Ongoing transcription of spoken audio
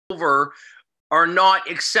over are not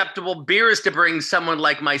acceptable beers to bring someone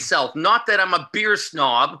like myself. Not that I'm a beer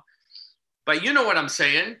snob, but you know what I'm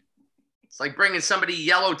saying. It's like bringing somebody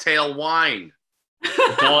Yellowtail wine.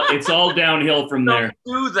 It's all downhill from there.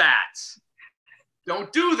 Don't do that.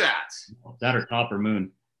 Don't do that. That or Copper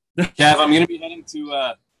Moon. Kev, I'm going to be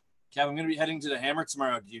heading to the Hammer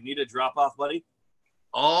tomorrow. Do you need a drop off, buddy?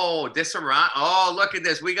 Oh, this around. Oh, look at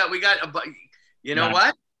this. We got you know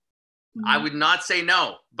what? I would not say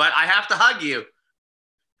no, but I have to hug you.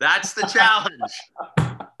 That's the challenge.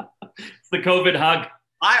 It's the COVID hug.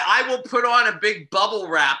 I will put on a big bubble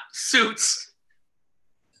wrap suits.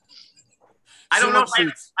 I don't know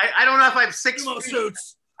if I have 6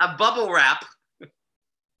 suits. A bubble wrap.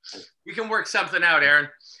 You can work something out, Aaron.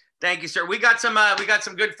 Thank you, sir. We got some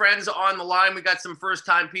good friends on the line. We got some first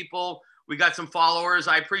time people. We got some followers.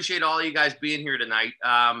 I appreciate all you guys being here tonight.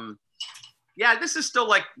 Yeah, this is still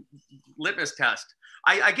like litmus test.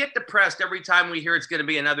 I get depressed every time we hear it's going to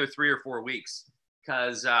be another 3 or 4 weeks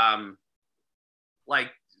because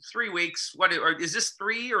like 3 weeks. Is this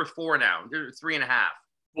 3 or 4 now? 3.5.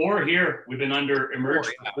 4 here. We've been under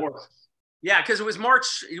emergency 4. Yeah, because it was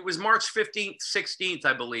March 15th, 16th,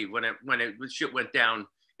 I believe, when shit went down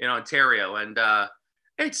in Ontario, and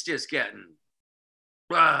it's just getting.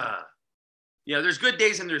 There's good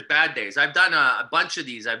days and there's bad days. I've done a bunch of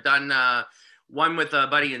these. I've done one with a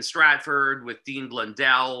buddy in Stratford with Dean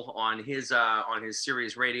Blundell on his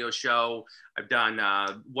Sirius radio show. I've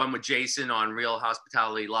done one with Jason on Real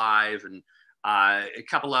Hospitality Live, and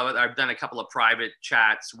I've done a couple of private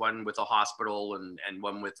chats, one with a hospital and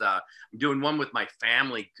one with I'm doing one with my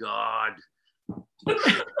family. God,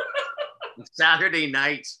 Saturday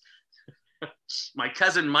nights. My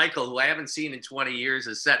cousin Michael, who I haven't seen in 20 years,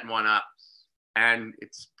 is setting one up. And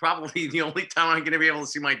it's probably the only time I'm going to be able to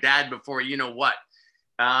see my dad before you know what.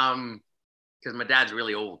 Because my dad's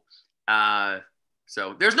really old.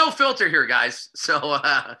 So there's no filter here, guys. So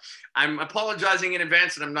I'm apologizing in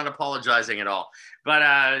advance, and I'm not apologizing at all. But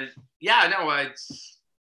I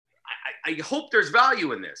hope there's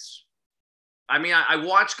value in this. I mean, I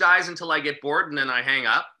watch guys until I get bored, and then I hang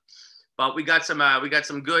up. But we got some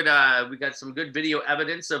good video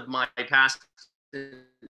evidence of my past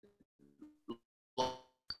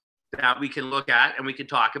that we can look at and we can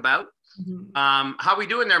talk about. Mm-hmm. How we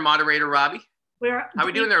doing there, moderator Robbie? How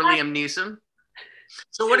we doing there, Liam Neeson?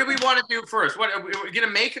 So what do we want to do first? What are we going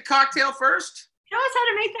to make a cocktail first? Show us how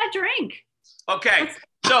to make that drink. Okay.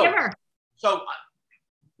 So a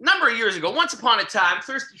number of years ago, once upon a time,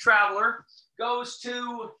 Thirsty Traveler goes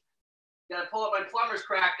to, gotta pull up my plumber's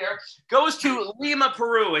crack there, goes to Lima,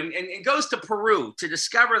 Peru, and goes to Peru to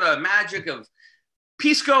discover the magic of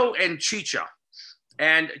Pisco and Chicha.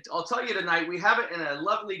 And I'll tell you tonight, we have it in a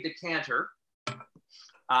lovely decanter.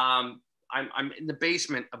 I'm in the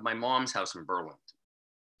basement of my mom's house in Burlington.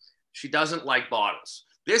 She doesn't like bottles.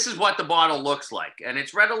 This is what the bottle looks like. And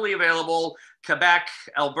it's readily available, Quebec,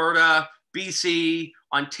 Alberta, BC,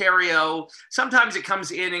 Ontario. Sometimes it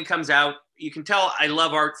comes in and comes out. You can tell I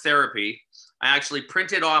love art therapy. I actually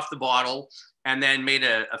printed off the bottle and then made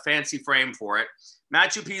a fancy frame for it.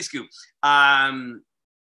 Machu Picchu.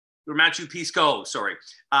 Machu Pisco, sorry.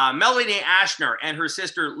 Melanie Ashner and her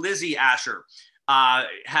sister Lizzie Asher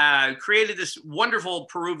had created this wonderful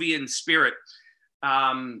Peruvian spirit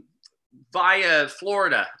via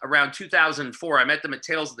Florida around 2004. I met them at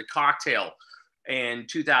Tales of the Cocktail in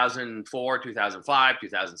 2004, 2005,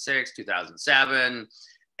 2006, 2007.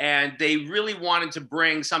 And they really wanted to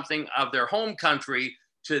bring something of their home country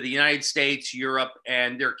to the United States, Europe,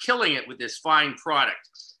 and they're killing it with this fine product.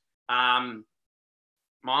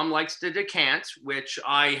 Mom likes to decant, which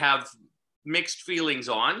I have mixed feelings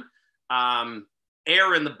on.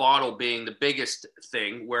 Air in the bottle being the biggest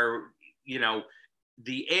thing, where,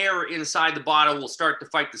 the air inside the bottle will start to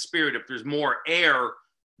fight the spirit if there's more air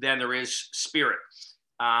than there is spirit.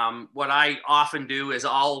 What I often do is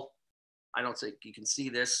I don't think you can see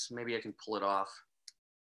this. Maybe I can pull it off.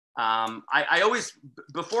 I always,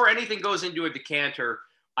 before anything goes into a decanter,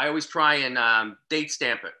 I always try and date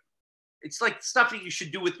stamp it. It's like stuff that you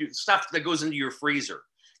should do with your stuff that goes into your freezer,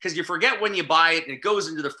 because you forget when you buy it and it goes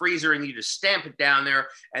into the freezer and you just stamp it down there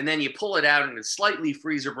and then you pull it out and it's slightly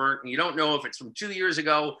freezer burnt and you don't know if it's from 2 years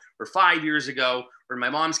ago or 5 years ago, or in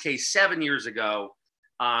my mom's case, 7 years ago.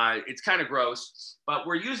 It's kind of gross, but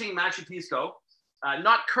we're using Machu Picchu,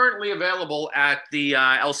 not currently available at the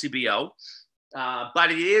LCBO,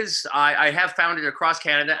 but it is, I have found it across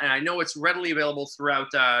Canada, and I know it's readily available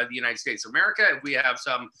throughout the United States of America. We have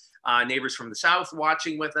some neighbors from the South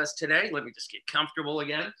watching with us today. Let me just get comfortable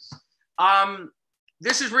again.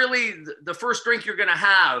 this is really the first drink you're going to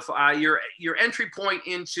have. Your entry point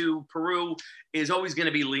into Peru is always going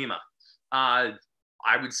to be Lima.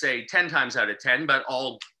 I would say 10 times out of 10, but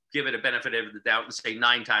I'll give it a benefit of the doubt and say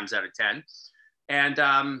 9 times out of 10.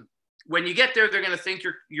 And when you get there, they're going to think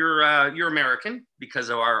you're American because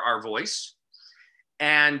of our voice.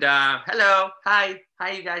 And hello, hi,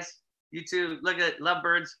 you guys. You two, look at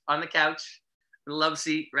lovebirds on the couch, the love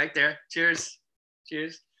seat right there. Cheers,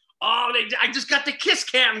 cheers. Oh, I just got the kiss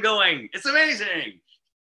cam going. It's amazing.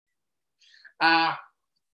 They'll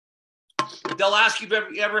ask you if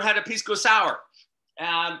you ever had a Pisco Sour.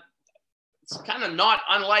 It's kind of not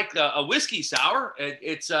unlike a whiskey sour.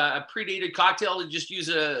 It's a predated cocktail to just use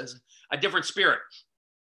a different spirit.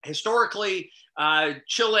 Historically,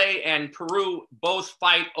 Chile and Peru both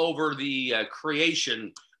fight over the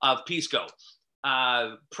creation of Pisco.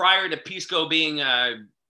 Prior to Pisco being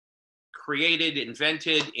created,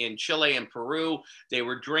 invented in Chile and Peru, they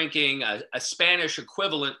were drinking a Spanish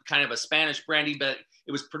equivalent, kind of a Spanish brandy, but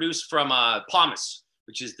it was produced from pomace,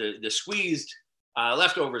 which is the squeezed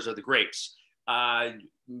leftovers of the grapes.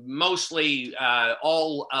 Mostly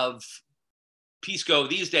all of Pisco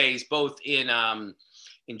these days, both in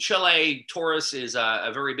Chile, Taurus is a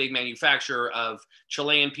very big manufacturer of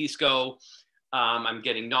Chilean Pisco. I'm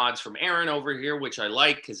getting nods from Aaron over here, which I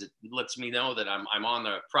like because it lets me know that I'm on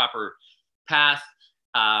the proper path.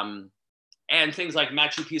 And things like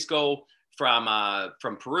Machu Pisco from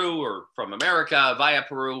Peru or from America via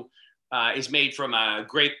Peru is made from a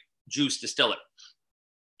grape juice distillate.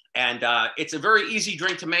 And it's a very easy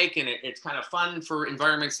drink to make, and it's kind of fun for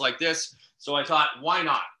environments like this. So I thought, why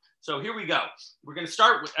not? So here we go. We're going to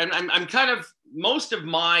start with, and I'm kind of, most of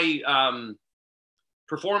my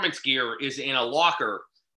performance gear is in a locker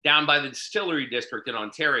down by the distillery district in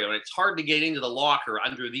Ontario, and it's hard to get into the locker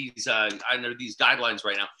under these guidelines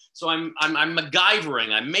right now. So I'm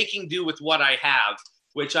MacGyvering. I'm making do with what I have,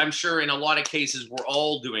 which I'm sure in a lot of cases we're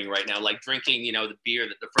all doing right now, like drinking, the beer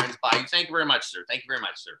that the friends buy you. Thank you very much, sir. Thank you very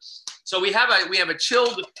much, sir. So we have a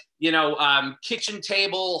chilled, kitchen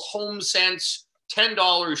table, home sense,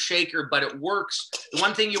 $10 shaker, but it works. The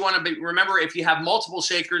one thing you want to remember, if you have multiple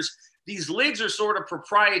shakers, these lids are sort of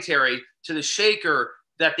proprietary to the shaker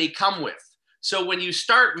that they come with. So when you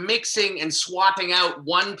start mixing and swapping out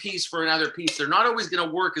one piece for another piece, they're not always going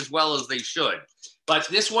to work as well as they should. But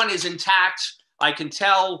this one is intact. I can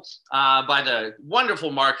tell by the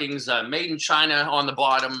wonderful markings, made in China on the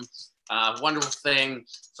bottom, wonderful thing.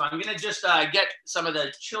 So I'm gonna just get some of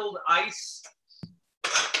the chilled ice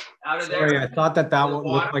out of there. Sorry, I thought that would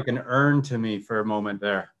look like an urn to me for a moment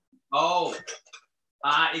there. Oh,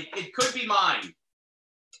 it could be mine.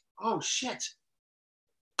 Oh shit.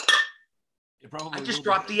 I just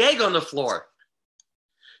dropped the egg on the floor.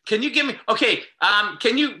 Can you give me, okay,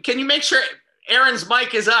 can you make sure Aaron's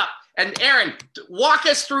mic is up? And Aaron, walk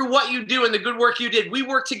us through what you do and the good work you did. We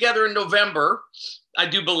worked together in November, I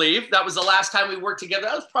do believe. That was the last time we worked together.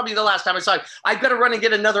 That was probably the last time I saw you. I've got to run and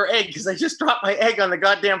get another egg because I just dropped my egg on the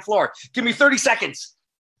goddamn floor. Give me 30 seconds.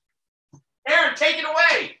 Aaron, take it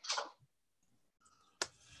away.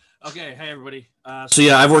 Okay, hey everybody. So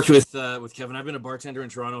yeah, I've worked with Keven. I've been a bartender in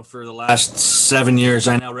Toronto for the last 7 years.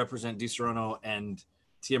 I now represent Di Serrano and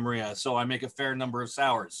Tia Maria. So I make a fair number of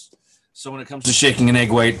sours. So when it comes to shaking an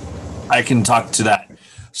egg white, I can talk to that.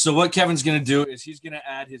 So what Kevin's going to do is he's going to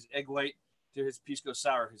add his egg white to his Pisco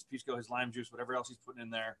Sour, his Pisco, his lime juice, whatever else he's putting in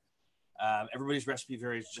there. Everybody's recipe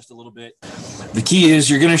varies just a little bit. The key is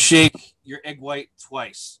you're going to shake your egg white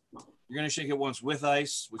twice. You're going to shake it once with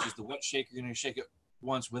ice, which is the wet shake. You're going to shake it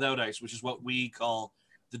once without ice, which is what we call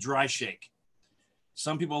the dry shake.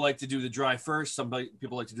 Some people like to do the dry first. Some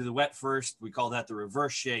people like to do the wet first. We call that the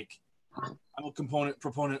reverse shake. I'm a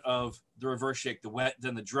proponent of the reverse shake, the wet,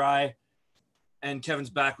 then the dry. And Kevin's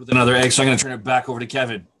back with another egg, so I'm going to turn it back over to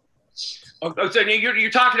Keven. Oh, so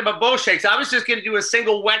you're talking about both shakes. I was just going to do a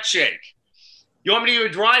single wet shake. You want me to do a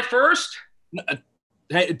dry first?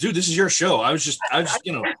 Hey, dude, this is your show. I was just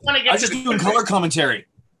doing color commentary.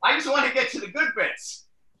 I just want to get to the good bits.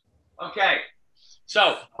 Okay,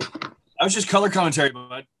 so I was just color commentary,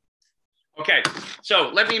 bud. Okay, so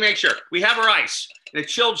let me make sure. We have our ice in a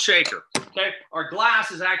chilled shaker. Okay, our glass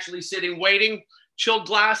is actually sitting waiting. Chilled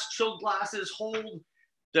glasses hold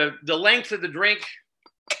the length of the drink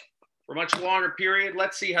for a much longer period.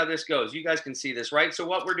 Let's see how this goes. You guys can see this, right? So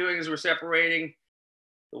what we're doing is we're separating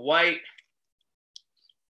the white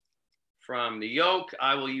from the yolk.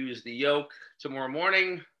 I will use the yolk tomorrow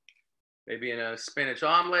morning, maybe in a spinach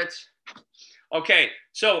omelet. Okay,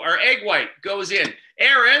 so our egg white goes in.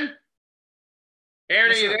 Aaron,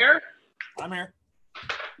 Yes, are you there? I'm here.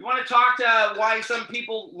 You want to talk to why some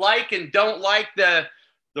people like and don't like the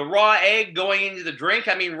raw egg going into the drink?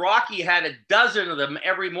 I mean, Rocky had a dozen of them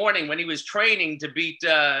every morning when he was training to beat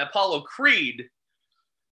Apollo Creed.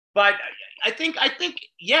 But I think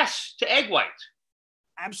yes to egg white.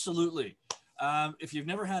 Absolutely. If you've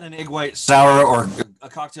never had an egg white sour or a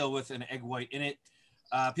cocktail with an egg white in it,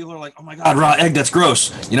 people are like, oh my God, raw egg, that's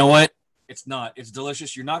gross. You know what? It's not. It's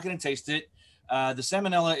delicious. You're not going to taste it. The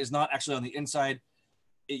salmonella is not actually on the inside.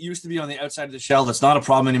 It used to be on the outside of the shell. That's not a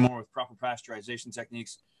problem anymore with proper pasteurization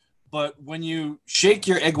techniques. But when you shake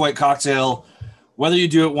your egg white cocktail, whether you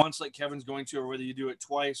do it once like Kevin's going to, or whether you do it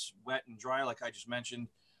twice, wet and dry, like I just mentioned,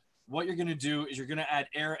 what you're going to do is you're going to add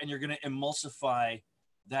air and you're going to emulsify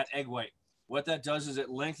that egg white. What that does is it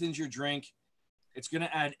lengthens your drink. It's going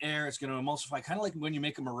to add air. It's going to emulsify, kind of like when you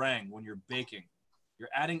make a meringue when you're baking. You're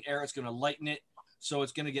adding air. It's going to lighten it, so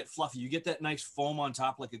it's going to get fluffy. You get that nice foam on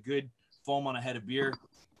top, like a good foam on a head of beer.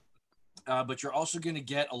 But you're also going to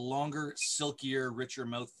get a longer, silkier, richer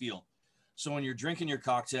mouthfeel. So when you're drinking your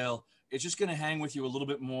cocktail, it's just going to hang with you a little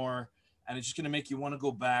bit more, and it's just going to make you want to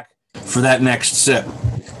go back for that next sip.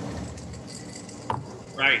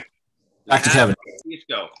 Right. Back to Keven.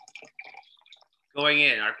 Pisco going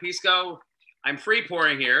in. Our Pisco, I'm free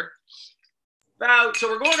pouring here. So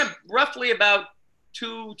we're going to roughly about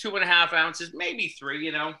 2.5 ounces, maybe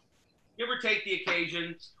 3, give or take the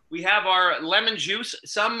occasion. We have our lemon juice.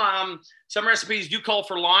 Some recipes do call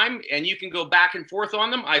for lime, and you can go back and forth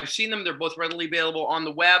on them. I've seen them. They're both readily available on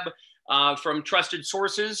the web from trusted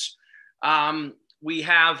sources. We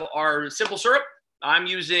have our simple syrup. I'm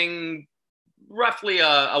using roughly a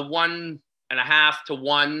 1.5 to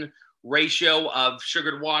 1 ratio of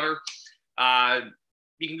sugared water.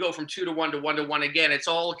 You can go from 2 to 1 to 1 to 1. Again, it's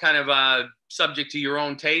all kind of subject to your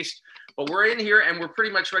own taste. But we're in here and we're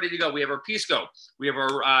pretty much ready to go. We have our Pisco. We have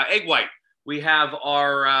our egg white. We have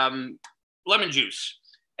our lemon juice.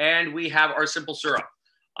 And we have our simple syrup.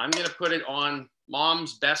 I'm going to put it on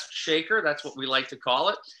Mom's best shaker. That's what we like to call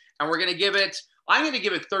it. And I'm going to give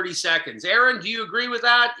it 30 seconds. Aaron, do you agree with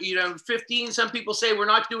that? 15. Some people say we're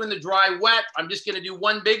not doing the dry wet. I'm just going to do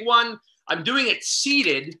one big one. I'm doing it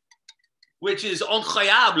seated, which is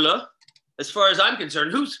incroyable as far as I'm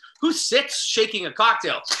concerned. Who sits shaking a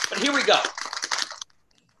cocktail? But here we go.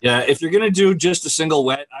 Yeah, if you're going to do just a single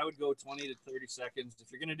wet, I would go 20 to 30 seconds.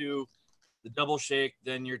 If you're going to do the double shake,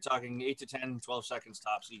 then you're talking 8 to 10, 12 seconds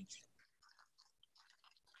tops each.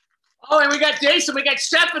 Oh, and we got Jason. We got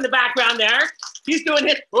Chef in the background there. He's doing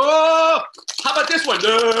it. Oh, how about this one?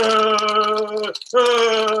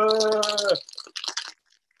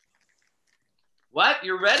 What?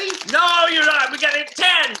 You're ready? No, you're not. We got it.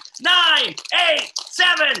 10, 9, 8,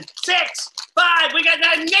 7, 6, 5. We got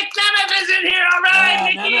that. Nick Nemeth is in here. All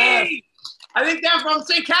right, Nicky. I think they're from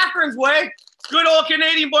St. Catharines way. Good old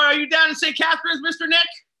Canadian boy. Are you down in St. Catharines, Mr. Nick?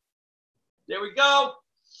 There we go.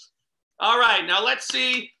 All right, now let's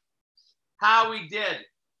see how we did.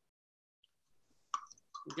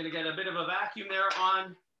 We're going to get a bit of a vacuum there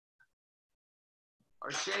on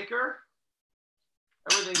our shaker.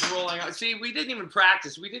 Everything's rolling out. See, we didn't even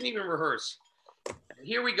practice. We didn't even rehearse. And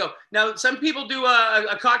here we go. Now, some people do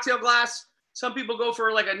a cocktail glass. Some people go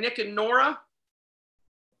for like a Nick and Nora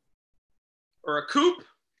or a coupe.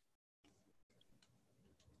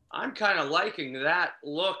 I'm kind of liking that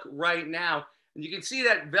look right now. And you can see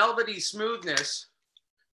that velvety smoothness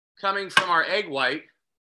coming from our egg white.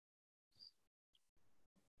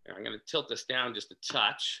 And I'm going to tilt this down just a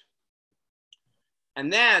touch.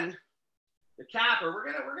 And then the capper, we're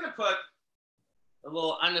gonna put a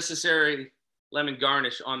little unnecessary lemon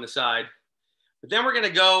garnish on the side. But then we're going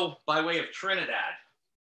to go by way of Trinidad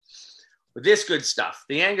with this good stuff,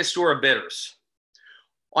 the Angostura bitters.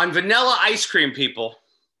 On vanilla ice cream,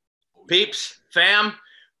 peeps, fam,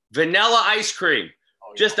 vanilla ice cream.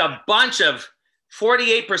 Just a bunch of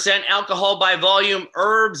 48% alcohol by volume,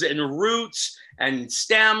 herbs and roots and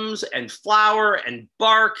stems and flower and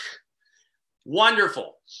bark.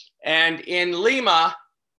 Wonderful. And in Lima,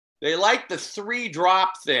 they like the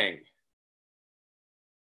 3-drop thing.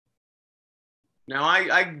 Now,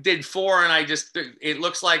 I did 4 and it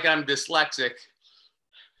looks like I'm dyslexic.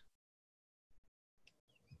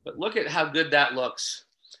 But look at how good that looks.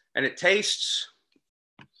 And it tastes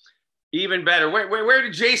even better. Where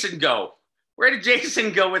did Jason go? Where did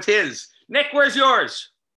Jason go with his? Nick, where's yours?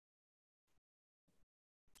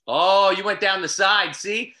 Oh, you went down the side.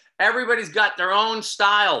 See? Everybody's got their own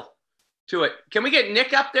style to it. Can we get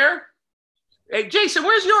Nick up there? Hey, Jason,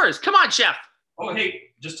 where's yours? Come on, chef. Oh,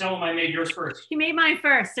 hey, just tell him I made yours first. He made mine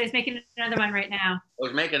first, so he's making another one right now. I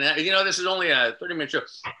was making that. This is only a 30-minute show.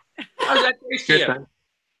 How's that taste to you?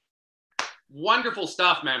 Wonderful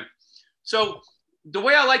stuff, man. So the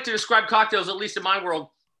way I like to describe cocktails, at least in my world,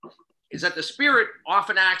 is that the spirit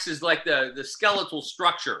often acts as like the skeletal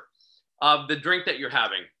structure of the drink that you're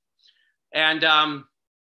having. And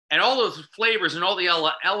all those flavors and all the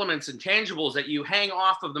elements and tangibles that you hang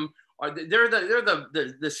off of them they're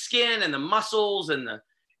the skin and the muscles and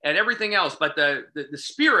everything else. But the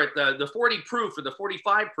spirit, the 40 proof or the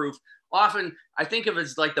 45 proof, often I think of it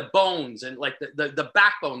as like the bones and like the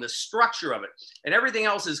backbone, the structure of it, and everything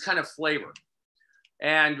else is kind of flavor.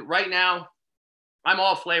 And right now, I'm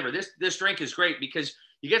all flavor. This drink is great because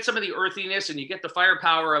you get some of the earthiness and you get the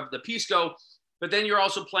firepower of the Pisco, but then you're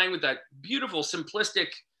also playing with that beautiful, simplistic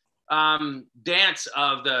dance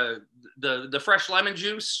of the fresh lemon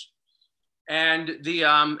juice and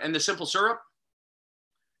the simple syrup.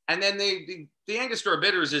 And then the Angostura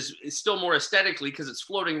bitters is still more aesthetically because it's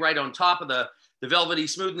floating right on top of the velvety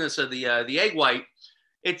smoothness of the egg white.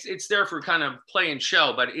 It's there for kind of play and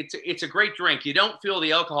show, but it's a great drink. You don't feel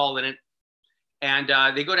the alcohol in it,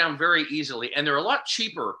 and they go down very easily. And they're a lot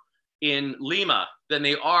cheaper in Lima than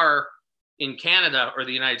they are in Canada or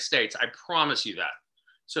the United States. I promise you that.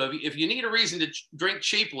 So if you need a reason to drink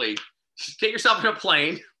cheaply, get yourself in a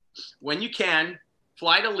plane when you can,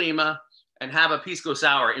 fly to Lima, and have a Pisco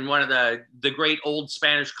Sour in one of the great old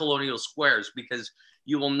Spanish colonial squares, because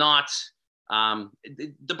you will not,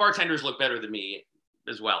 the bartenders look better than me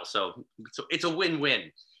as well. So it's a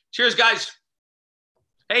win-win. Cheers, guys.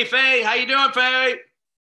 Hey, Faye, how you doing, Faye?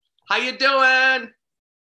 How you doing?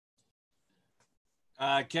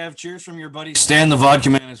 Kev, cheers from your buddy Stan the Vodka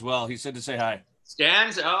Man as well. He said to say hi.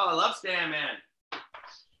 Stan's? Oh, I love Stan, man.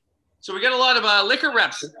 So we got a lot of liquor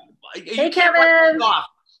reps. Hey, Keven.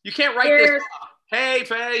 You can't write this off. Hey,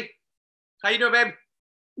 Faye. How you doing, babe?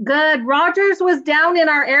 Good. Rogers was down in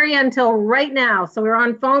our area until right now, so we're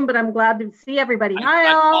on phone, but I'm glad to see everybody.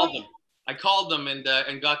 Hi, all. I called them and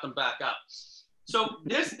got them back up. So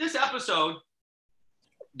this episode,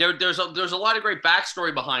 there's a lot of great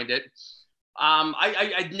backstory behind it.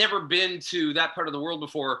 I'd never been to that part of the world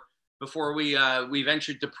before we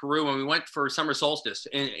ventured to Peru, and we went for summer solstice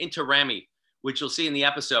into Rami, which you'll see in the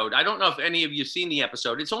episode. I don't know if any of you have seen the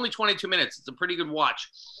episode. It's only 22 minutes. It's a pretty good watch.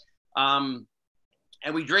 And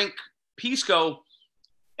we drink Pisco,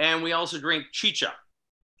 and we also drink chicha.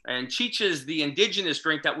 And chicha is the indigenous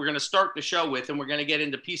drink that we're going to start the show with, and we're going to get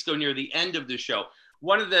into Pisco near the end of the show.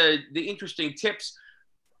 One of the interesting tips,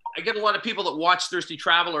 I get a lot of people that watch Thirsty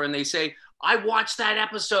Traveler, and they say, I watched that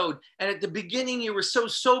episode, and at the beginning you were so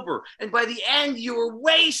sober, and by the end you were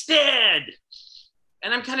wasted.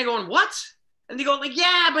 And I'm kind of going, what? And they go like,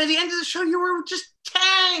 yeah, by the end of the show you were just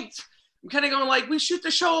tanked. I'm kind of going like, we shoot the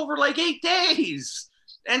show over like 8 days.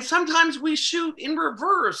 And sometimes we shoot in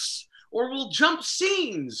reverse, or we'll jump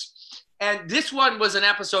scenes. And this one was an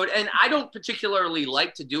episode, and I don't particularly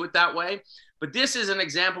like to do it that way, but this is an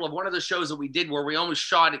example of one of the shows that we did where we almost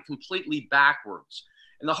shot it completely backwards.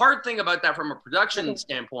 And the hard thing about that from a production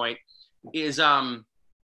standpoint is that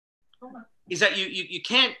you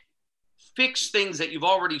can't fix things that you've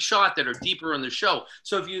already shot that are deeper in the show.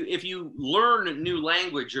 So if you learn new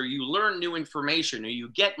language, or you learn new information, or you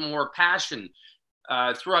get more passion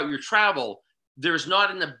throughout your travel, there's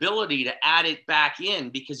not an ability to add it back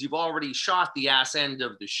in because you've already shot the ass end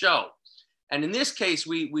of the show. And in this case,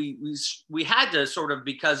 we had to sort of,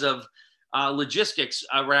 because of logistics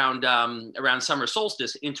around summer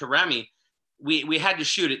solstice into Rami, we had to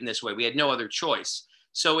shoot it in this way. We had no other choice.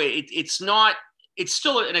 So it's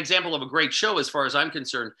still an example of a great show as far as I'm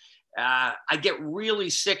concerned. I get really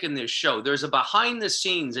sick in this show. There's a behind the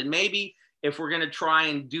scenes, and maybe if we're going to try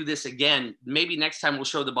and do this again, maybe next time we'll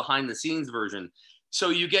show the behind the scenes version. So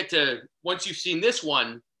you get to, once you've seen this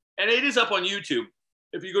one, and it is up on YouTube,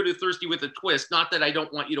 if you go to Thirsty with a Twist, not that I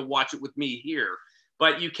don't want you to watch it with me here,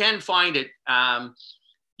 but you can find it.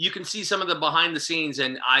 You can see some of the behind the scenes,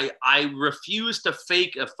 and I refuse to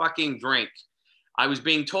fake a fucking drink. I was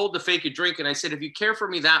being told to fake a drink, and I said, if you care for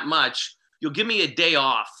me that much, you'll give me a day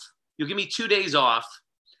off. You'll give me 2 days off.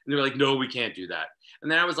 And they're like, no, we can't do that. And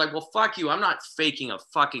then I was like, well, fuck you. I'm not faking a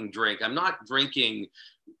fucking drink. I'm not drinking,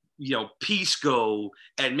 Pisco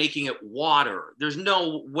and making it water. There's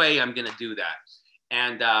no way I'm going to do that.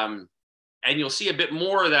 And you'll see a bit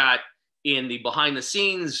more of that in the behind the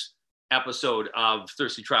scenes episode of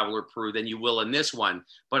Thirsty Traveler Peru than you will in this one.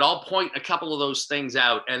 But I'll point a couple of those things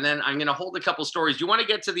out, and then I'm going to hold a couple stories. Do you want to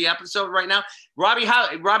get to the episode right now? Robbie,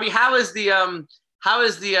 how is the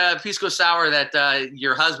Pisco Sour that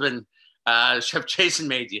your husband, Chef Jason,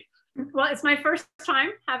 made you? Well, it's my first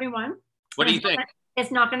time having one. What do you think? It's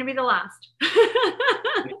not going to be the last.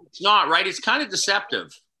 It's not, right? It's kind of deceptive.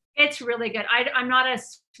 It's really good. I'm not a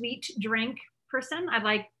sweet drink person. I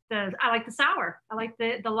like the sour. I like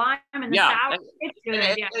the lime and the sour. It's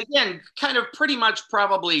good. Yeah. Again, kind of pretty much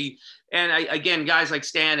probably, and again, guys like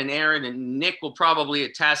Stan and Aaron and Nick will probably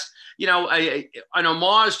attest, you know, an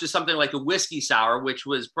homage to something like a whiskey sour, which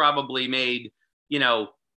was probably made, you know,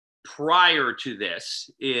 prior to this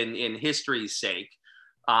in history's sake.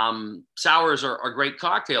 Sours are great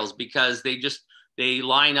cocktails because they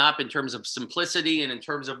line up in terms of simplicity and in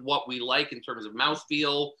terms of what we like in terms of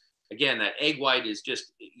mouthfeel. Again, that egg white is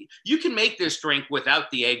just, you can make this drink without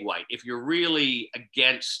the egg white if you're really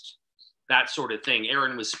against that sort of thing.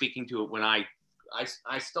 Aaron was speaking to it when I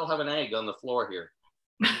still have an egg on the floor here.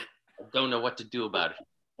 I don't know what to do about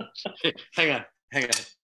it. Hang on.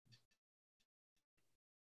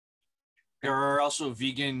 There are also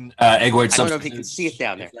vegan egg white I don't know if substances. you can see it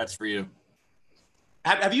down there. That's for you.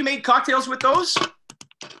 Have you made cocktails with those?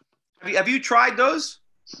 Have you tried those?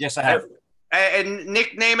 Yes, I have. And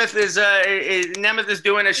Nick Nemeth is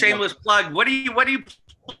doing a shameless plug. What do you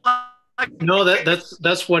plug? No,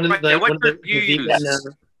 that's one of the What one of the, you the, use?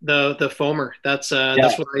 The foamer. That's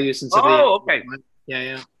what I use instead. Okay.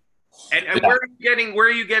 Yeah. And where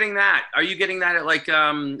are you getting that? Are you getting that at like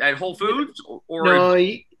at Whole Foods or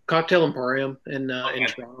no? Cocktail Emporium in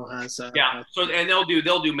Toronto has. So and they'll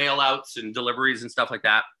do mail outs and deliveries and stuff like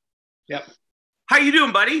that. Yep. How you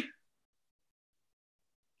doing, buddy?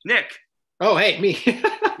 Nick. Oh, hey, me.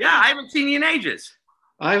 Yeah, I haven't seen you in ages.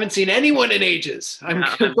 I haven't seen anyone in ages. I'm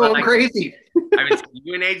going crazy. I haven't seen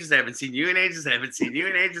you in ages. I haven't seen you in ages. I haven't seen you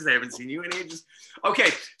in ages. I haven't seen you in ages. Okay,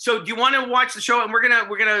 so do you want to watch the show? And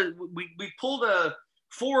we pulled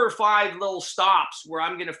 4 or 5 little stops where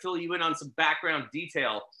I'm gonna fill you in on some background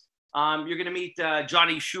detail. You're gonna meet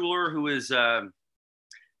Johnny Schuler, who is the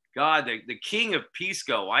king of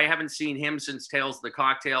Pisco. I haven't seen him since Tales of the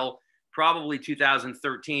Cocktail, probably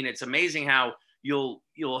 2013. It's amazing how you'll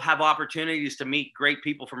have opportunities to meet great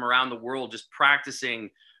people from around the world just practicing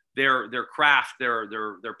their craft,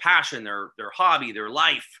 their passion, their hobby, their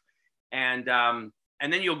life, and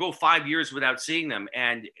then you'll go 5 years without seeing them.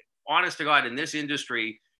 And honest to God, in this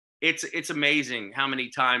industry, it's amazing how many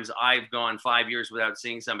times I've gone 5 years without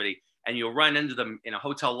seeing somebody, and you'll run into them in a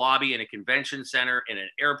hotel lobby, in a convention center, in an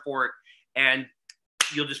airport, and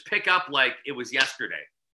you'll just pick up like it was yesterday.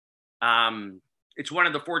 It's one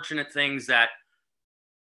of the fortunate things that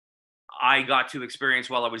I got to experience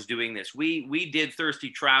while I was doing this. We did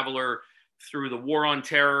Thirsty Traveler through the War on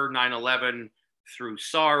Terror, 9/11, through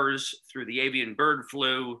SARS, through the avian bird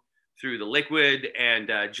flu, through the liquid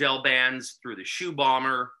and gel bans, through the shoe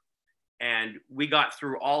bomber. And we got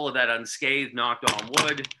through all of that unscathed, knocked on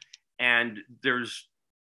wood. And there's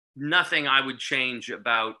nothing I would change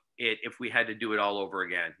about it if we had to do it all over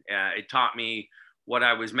again. It taught me what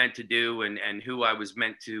I was meant to do and who I was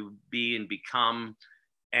meant to be and become.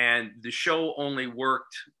 And the show only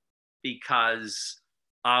worked because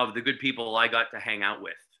of the good people I got to hang out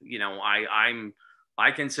with. You know,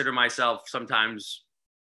 I consider myself sometimes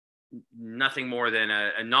nothing more than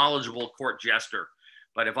a knowledgeable court jester.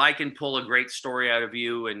 But if I can pull a great story out of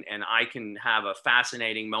you and I can have a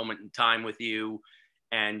fascinating moment in time with you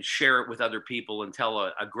and share it with other people and tell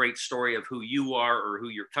a great story of who you are or who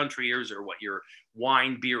your country is or what your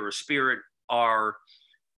wine, beer, or spirit are,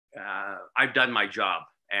 I've done my job.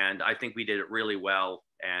 And I think we did it really well.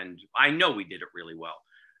 And I know we did it really well.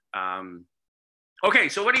 Okay,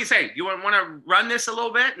 so what do you say? Do you want to run this a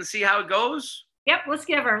little bit and see how it goes? Yep, let's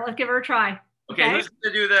give her a try. Okay, who's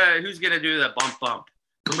gonna do the bump bump?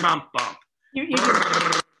 Bump bump. You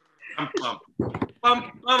Bump bump.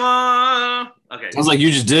 Bump. Okay. Sounds like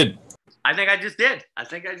you just did. I think I just did.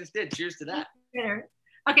 Cheers to that.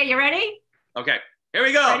 Okay, you ready? Okay, here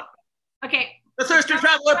we go. Okay. The Thirsty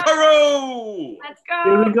Traveler, Peru. Let's go.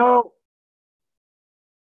 Here we go.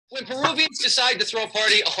 When Peruvians decide to throw a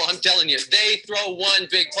party, oh, I'm telling you, they throw one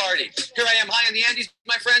big party. Here I am high in the Andes,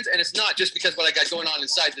 my friends, and it's not just because what I got going on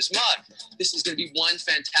inside this mug. This is going to be one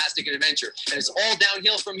fantastic adventure, and it's all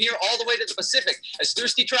downhill from here all the way to the Pacific as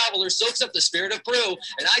Thirsty Traveler soaks up the spirit of Peru,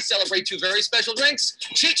 and I celebrate 2 very special drinks,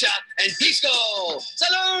 chicha and pisco.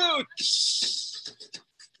 Salud!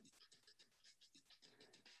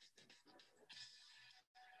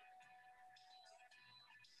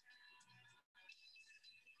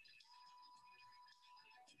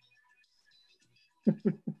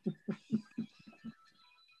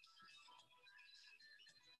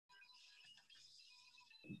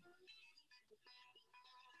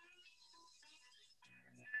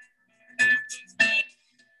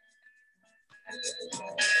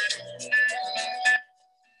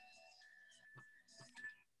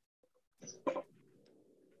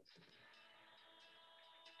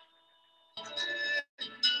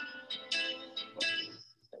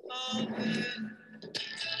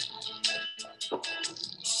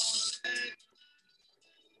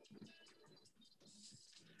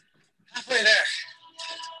 Halfway there.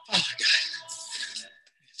 Oh my God.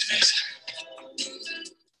 Today's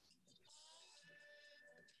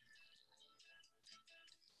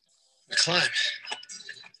a climb.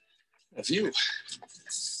 A view.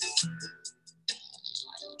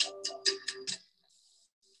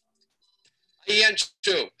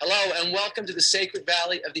 Hello and welcome to the sacred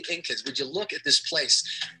valley of the Incas. Would you look at this place?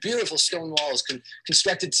 Beautiful stone walls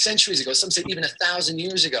constructed centuries ago, some say even 1,000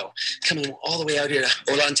 years ago. Coming all the way out here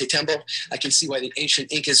to Ollantaytambo, I can see why the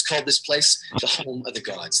ancient Incas called this place the home of the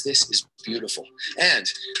gods. This is beautiful. And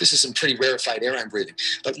this is some pretty rarefied air I'm breathing.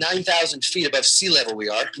 About 9,000 feet above sea level we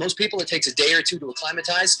are. Most people, it takes a day or two to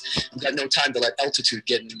acclimatize. I've got no time to let altitude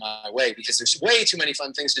get in my way because there's way too many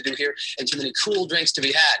fun things to do here and too many cool drinks to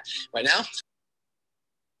be had. Right now,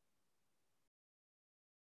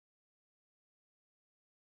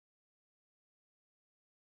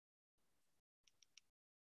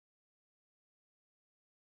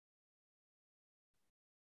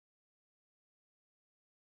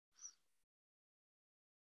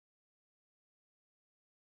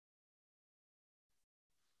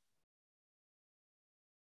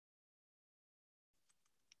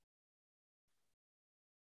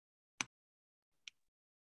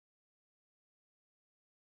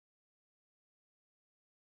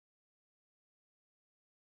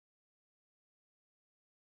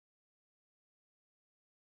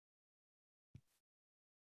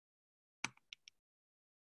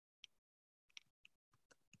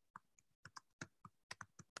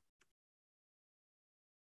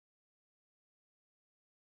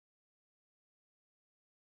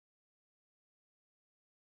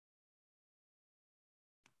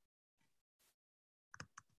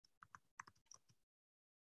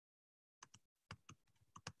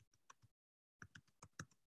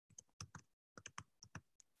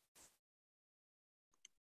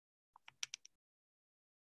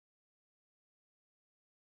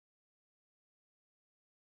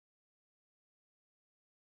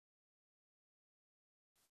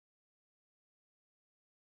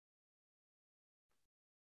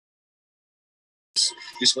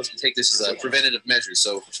 you're supposed to take this as a preventative measure.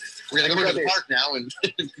 So we're going to go to the park now and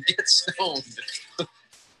get stoned.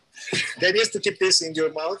 The idea is to keep this in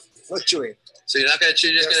your mouth, not chewing. So you're not going to chew,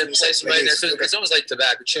 you're just going to place some right in there. So it's almost like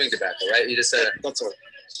tobacco, chewing tobacco, right? You just that's all.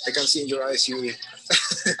 I can see in your eyes you.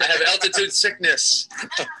 I have altitude sickness.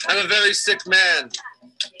 I'm a very sick man.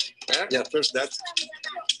 Huh? Yeah, first that.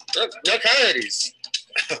 Look, no calories.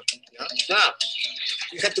 Yeah. No.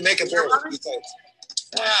 You have to make it more.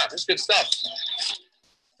 Wow, that's good stuff.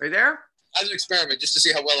 Are you there? As an experiment, just to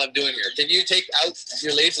see how well I'm doing here. Can you take out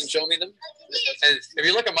your leaves and show me them? And if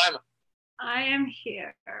you look at mine. I am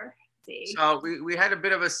here. See. So we had a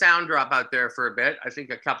bit of a sound drop out there for a bit. I think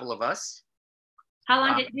a couple of us. How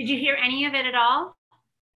long did you hear any of it at all?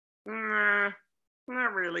 Not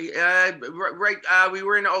really. We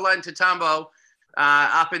were in Ollantaytambo,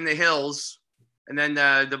 up in the hills, and then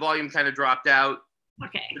the volume kind of dropped out.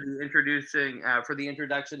 Okay. For the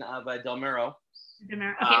introduction of Del Muro. Okay.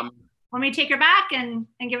 Want me to take her back and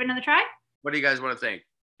give it another try? What do you guys want to think?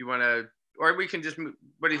 You want to, or we can just move.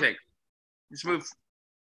 What do you think? Just move.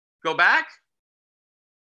 Go back.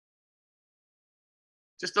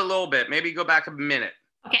 Just a little bit. Maybe go back a minute.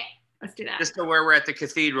 Okay, let's do that. Just to where we're at the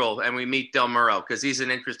cathedral and we meet Del Muro because he's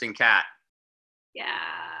an interesting cat. Yeah.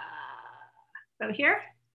 So here?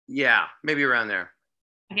 Yeah, maybe around there.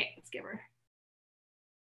 Okay, let's give her.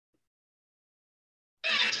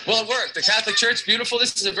 Well, it worked. The Catholic Church, beautiful.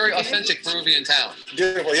 This is a very authentic Peruvian town.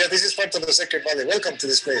 Beautiful. Yeah, this is part of the Sacred Valley. Welcome to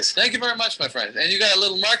this place. Thank you very much, my friend. And you got a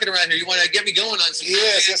little market around here. You want to get me going on some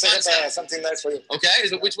Yes, I got something nice for you. Okay.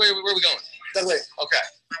 Which way? Where are we going? That way. Okay.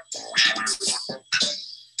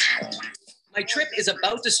 My trip is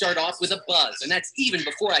about to start off with a buzz, and that's even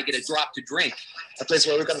before I get a drop to drink. A place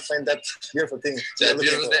where we can find that beautiful thing.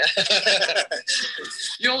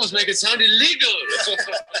 You almost make it sound illegal.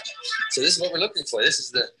 So this is what we're looking for. This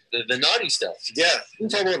is the naughty stuff. Yeah. Por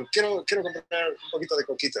favor, quiero comprar un poquito de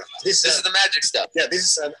coquita. This is the magic stuff. Yeah, this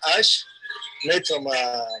is an ash made from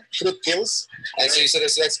fruit peels. And so you said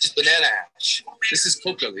that's just banana ash. This is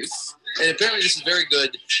coca leaf. And apparently this is very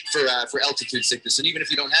good for altitude sickness. And even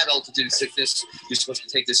if you don't have altitude sickness, you're supposed to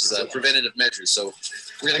take this as a preventative measure. So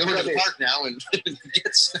we're going to go to the park now and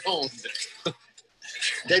get stoned.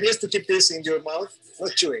 The idea is to keep this in your mouth,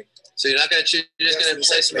 not chewing. So you're not going to chew, you're just going to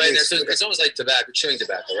place some right in there. So it's almost like tobacco, chewing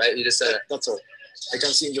tobacco, right? You just that's all. I can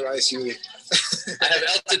see in your eyes you. I have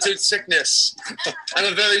altitude sickness.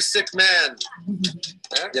 I'm a very sick man.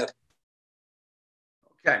 Yeah.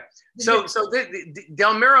 Okay. So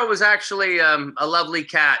Del Muro was actually a lovely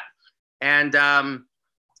cat, and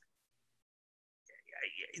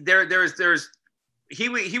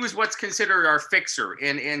he was what's considered our fixer.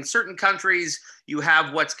 In certain countries, you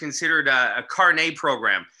have what's considered a carnet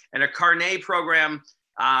program, and a carnet program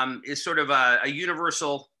is sort of a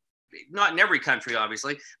universal, not in every country,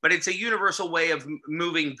 obviously, but it's a universal way of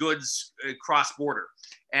moving goods cross border.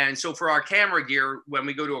 And so for our camera gear, when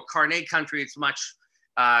we go to a carnet country, it's much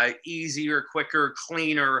easier, quicker,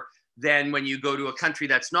 cleaner than when you go to a country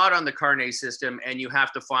that's not on the carnet system and you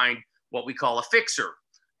have to find what we call a fixer.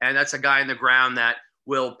 And that's a guy on the ground that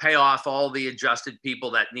will pay off all the adjusted people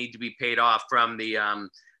that need to be paid off from the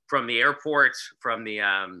airport, from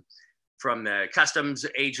the customs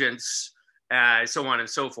agents, so on and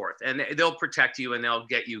so forth. And they'll protect you and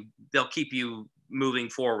they'll keep you moving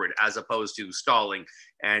forward as opposed to stalling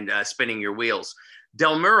and spinning your wheels.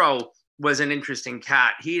 Del Muro was an interesting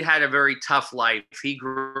cat. He had a very tough life. He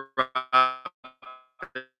grew up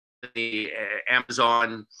in the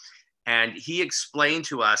Amazon, and he explained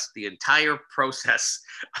to us the entire process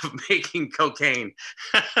of making cocaine.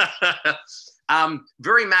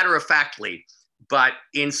 Very matter-of-factly, but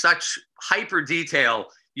in such hyper detail,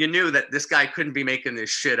 you knew that this guy couldn't be making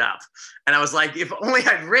this shit up. And I was like, if only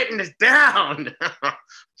I'd written it down.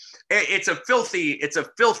 It's a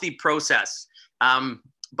filthy process.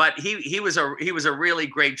 But he was a really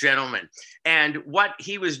great gentleman. And what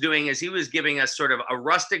he was doing is he was giving us sort of a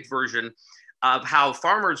rustic version of how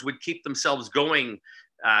farmers would keep themselves going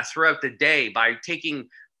throughout the day by taking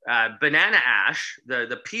banana ash,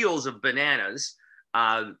 the peels of bananas,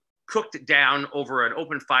 cooked down over an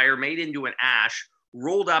open fire, made into an ash,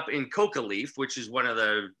 rolled up in coca leaf, which is one of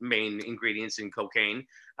the main ingredients in cocaine,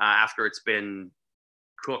 after it's been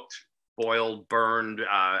cooked, boiled, burned,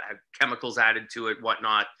 chemicals added to it,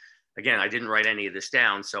 whatnot. Again, I didn't write any of this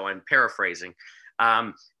down, so I'm paraphrasing.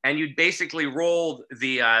 And you'd basically roll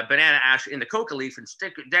the banana ash in the coca leaf and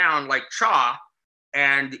stick it down like chaw,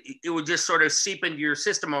 and it would just sort of seep into your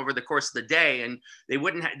system over the course of the day. And they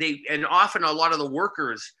wouldn't, and often a lot of the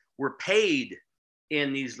workers were paid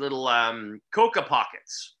in these little coca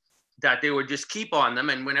pockets that they would just keep on them.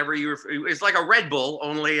 And whenever it's like a Red Bull,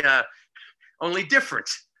 only different.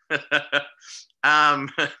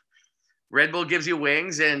 Red Bull gives you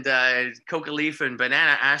wings, and coca leaf and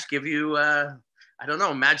banana ash give you, I don't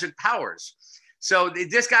know, magic powers. So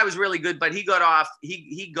this guy was really good, but he got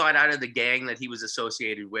out of the gang that he was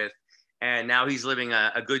associated with, and now he's living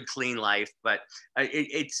a good, clean life. But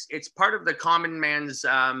it's part of the common man's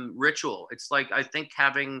ritual. It's like, I think,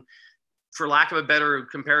 having, for lack of a better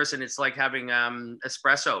comparison, it's like having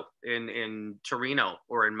espresso in Torino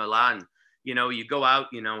or in Milan. You know, you go out,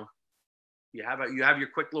 you know, you have your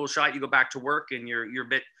quick little shot, you go back to work, and you're a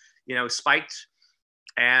bit, you know, spiked.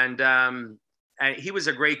 And he was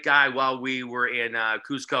a great guy while we were in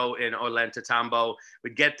Cusco, in Ollantaytambo.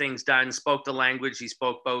 Would get things done, spoke the language. He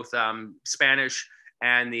spoke both Spanish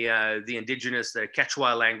and the indigenous, the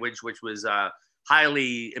Quechua language, which was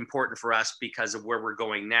highly important for us because of where we're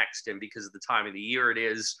going next and because of the time of the year it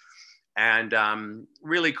is. And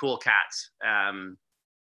really cool cats.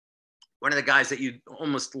 One of the guys that you'd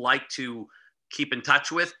almost like to keep in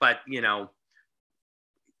touch with, but, you know,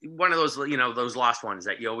 one of those, you know, those lost ones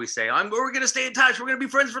that you always say, we're going to stay in touch, we're going to be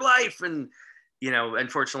friends for life. And, you know,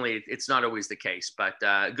 unfortunately, it's not always the case, but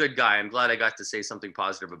good guy. I'm glad I got to say something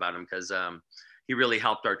positive about him because he really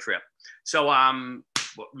helped our trip. So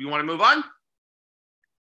you want to move on?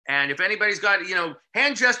 And if anybody's got, you know,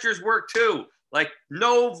 hand gestures work too, like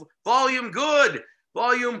no, volume good,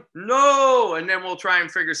 volume no, and then we'll try and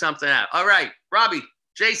figure something out. All right, Robbie,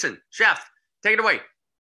 Jason, Chef, take it away.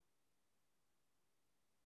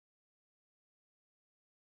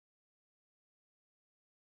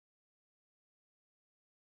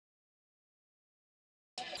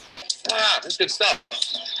 That's good stuff.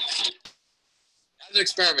 As an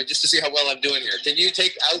experiment, just to see how well I'm doing here. Can you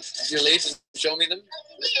take out your leaves and show me them?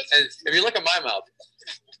 And if you look at my mouth,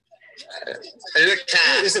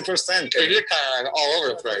 It's the first time. all over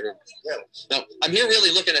the place. No, I'm here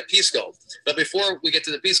really looking at Pisco. But before we get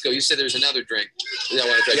to the Pisco, you said there's another drink. You know,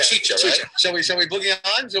 want to try chicha, right? Shall we boogie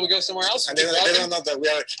on? Shall we go somewhere else? And they don't know that we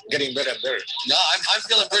are getting better and better. No, I'm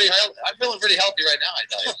feeling pretty healthy right now, I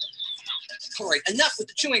tell you. All right, enough with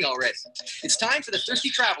the chewing already. It's time for the thirsty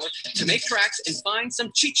traveler to make tracks and find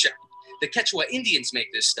some chicha. The Quechua Indians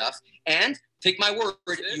make this stuff, and take my word,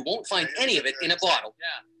 you won't find any of it in a bottle.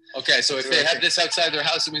 Yeah. Okay, so if they have this outside their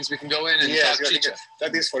house, it means we can go in and talk chicha.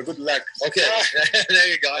 That is for good luck. Okay, there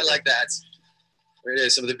you go. I like that. There it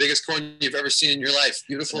is. Some of the biggest corn you've ever seen in your life.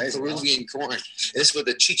 Beautiful Peruvian corn. This is what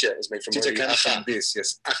the chicha is made from. Chicha comes from this,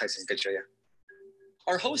 yes. Aja is in Quechua, yeah.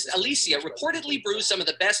 Our host, Alicia, reportedly brews some of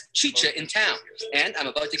the best chicha in town. And I'm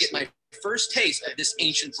about to get my first taste of this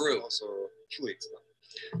ancient brew. Also fluid.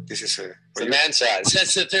 This is It's a man size.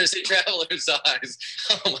 That's the Thirsty Traveler size.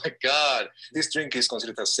 Oh my God. This drink is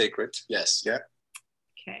considered as sacred. Yes. Yeah.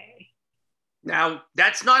 Okay. Now,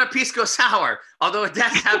 that's not a Pisco Sour, although it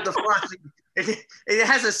does have the frothy, it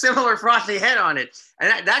has a similar frothy head on it.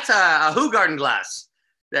 And that's a Hoegaarden glass.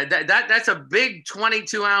 That's a big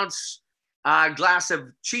 22-ounce glass of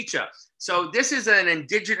chicha. So this is an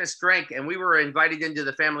indigenous drink, and we were invited into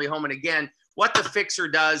the family home. And again, what the fixer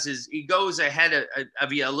does is he goes ahead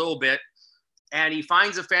of you a little bit, and he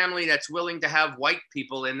finds a family that's willing to have white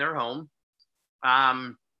people in their home.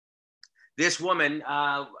 This woman,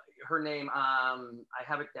 her name, I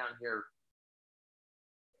have it down here.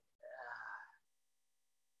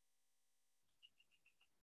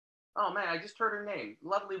 Oh man, I just heard her name.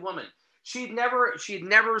 Lovely woman. She'd never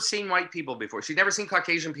seen white people before. She'd never seen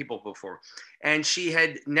Caucasian people before. And she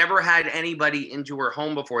had never had anybody into her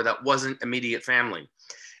home before that wasn't immediate family.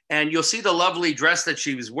 And you'll see the lovely dress that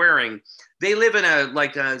she was wearing. They live in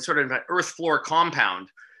a sort of an earth floor compound.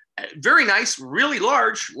 Very nice, really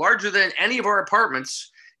large, larger than any of our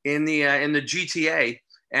apartments in the GTA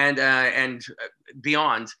and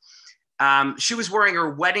beyond. She was wearing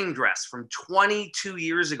her wedding dress from 22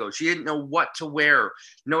 years ago. She didn't know what to wear,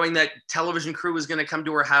 knowing that television crew was going to come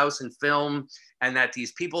to her house and film, and that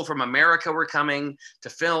these people from America were coming to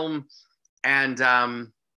film. And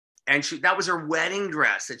that was her wedding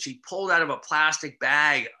dress that she pulled out of a plastic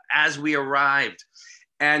bag as we arrived.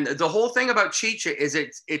 And the whole thing about chicha is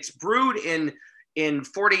it's brewed in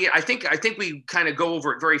 48. I think we kind of go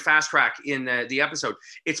over it very fast track in the episode.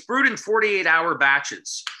 It's brewed in 48-hour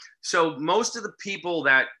batches. So most of the people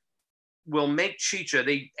that will make chicha,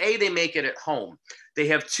 they make it at home. They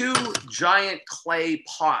have 2 giant clay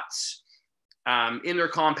pots in their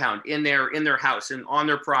compound, in their house and on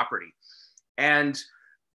their property. And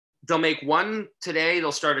they'll make one today.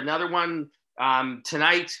 They'll start another one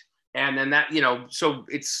tonight. And then that, so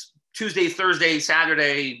it's Tuesday, Thursday,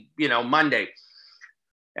 Saturday, Monday.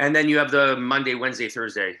 And then you have the Monday, Wednesday,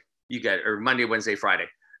 Thursday, or Monday, Wednesday, Friday.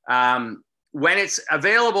 When it's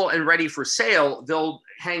available and ready for sale, they'll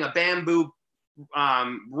hang a bamboo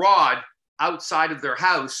rod outside of their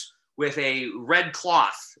house with a red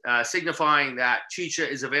cloth signifying that chicha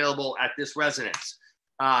is available at this residence,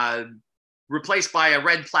 replaced by a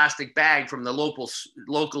red plastic bag from the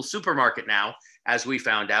local supermarket now, as we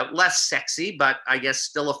found out. Less sexy, but I guess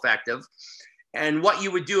still effective. And what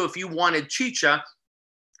you would do if you wanted chicha,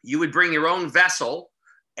 you would bring your own vessel,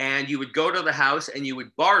 and you would go to the house and you would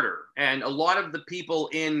barter. And a lot of the people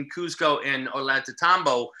in Cusco and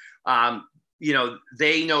Ollantaytambo,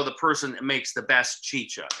 they know the person that makes the best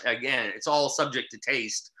chicha. Again, it's all subject to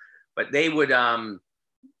taste, but they would,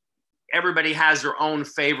 everybody has their own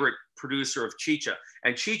favorite producer of chicha.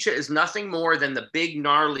 And chicha is nothing more than the big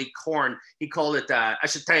gnarly corn. He called it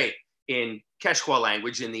achete in Quechua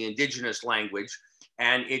language, in the indigenous language.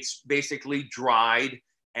 And it's basically dried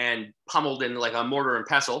and pummeled in like a mortar and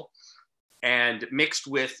pestle and mixed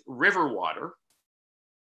with river water.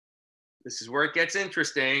 This is where it gets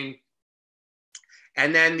interesting.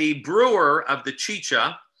 And then the brewer of the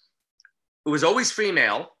chicha, it was always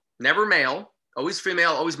female, never male, always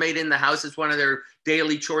female, always made in the house. It's one of their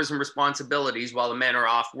daily chores and responsibilities while the men are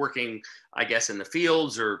off working, I guess, in the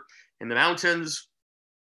fields or in the mountains,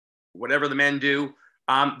 whatever the men do.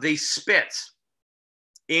 They spit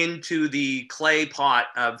into the clay pot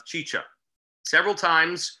of chicha several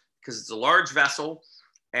times because it's a large vessel,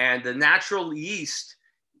 and the natural yeast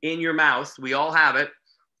in your mouth, we all have it,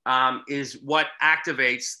 is what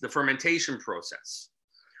activates the fermentation process.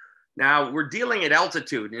 Now, we're dealing at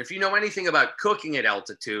altitude, and if you know anything about cooking at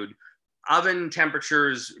altitude, oven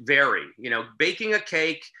temperatures vary. Baking a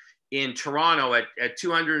cake in Toronto at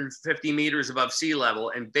 250 meters above sea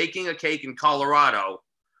level and baking a cake in Colorado,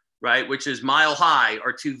 right, which is mile high,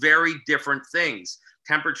 are 2 very different things.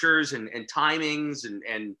 Temperatures and timings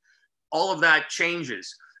and all of that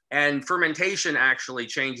changes. And fermentation actually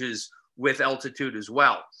changes with altitude as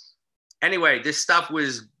well. Anyway, this stuff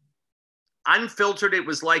was unfiltered. It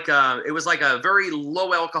was like a very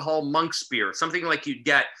low alcohol monk's beer, something like you'd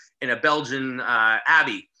get in a Belgian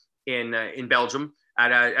abbey in Belgium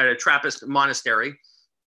at a Trappist monastery.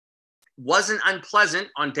 Wasn't unpleasant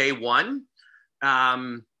on day one.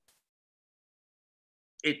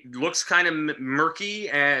 It looks kind of murky,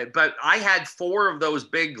 but I had 4 of those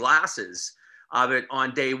big glasses of it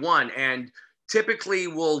on day one. And typically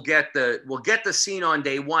we'll get the scene on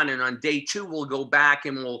day 1, and on day 2 we'll go back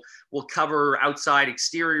and we'll cover outside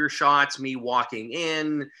exterior shots, me walking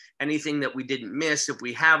in, anything that we didn't miss. If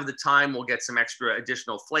we have the time, we'll get some extra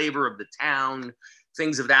additional flavor of the town.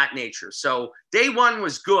 things of that nature. So day one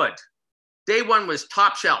was good. Day one was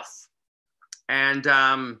top shelf. And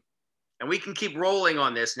we can keep rolling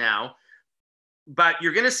on this now. But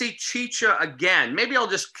you're going to see chicha again. Maybe I'll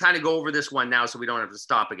just kind of go over this one now so we don't have to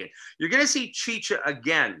stop again. You're going to see chicha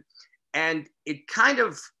again. And it kind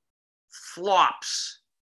of flops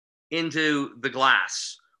into the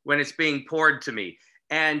glass when it's being poured to me.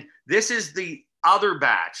 And this is the other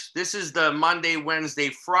batch. This is the Monday, Wednesday,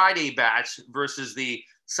 Friday batch versus the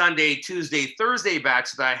Sunday, Tuesday, Thursday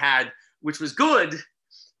batch that I had, which was good.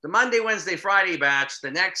 The Monday, Wednesday, Friday batch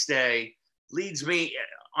the next day leads me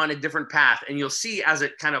on a different path. And you'll see as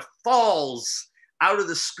it kind of falls out of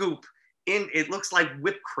the scoop, it looks like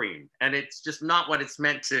whipped cream. And it's just not what it's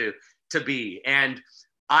meant to be. And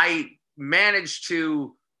I managed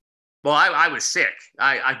to, well, I was sick.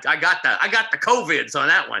 I got the COVIDs on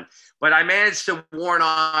that one, but I managed to warn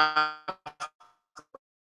off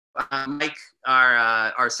Mike,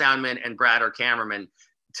 our soundman, and Brad, our cameraman,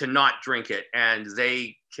 to not drink it. And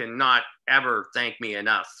they cannot ever thank me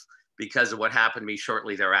enough because of what happened to me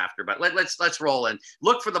shortly thereafter. But let's roll and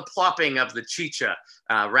look for the plopping of the chicha,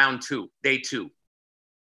 round two, day two.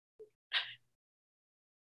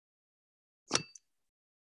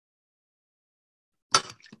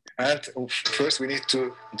 And first, we need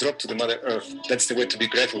to drop to the Mother Earth. That's the way to be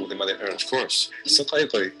grateful with the Mother Earth. Of course.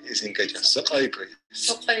 Sokaikoi is in Quechua. Sokaikoi.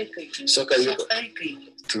 Sokaikoi.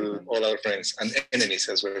 To all our friends and enemies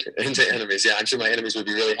as well. And to enemies, yeah. I'm sure my enemies would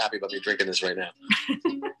be really happy about me drinking this right now.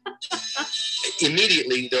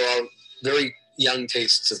 Immediately, there are very young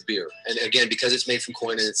tastes of beer. And again, because it's made from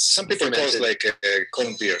corn and it's some people call it like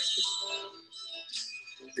corn beer.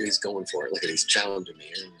 He's going for it. Look at he's challenging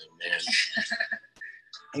me. Oh, man.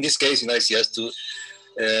 In this case, it's just to,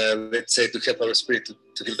 let's say, to help our spirit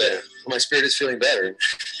to feel better. Well, my spirit is feeling better.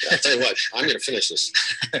 I'll tell you what, I'm going to finish this.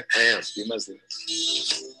 I am. You must do.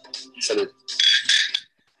 Salud.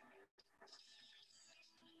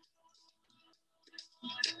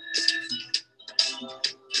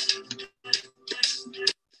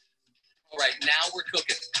 All right, now we're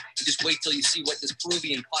cooking. Just wait till you see what this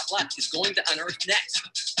Peruvian potluck is going to unearth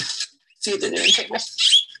next. See you then.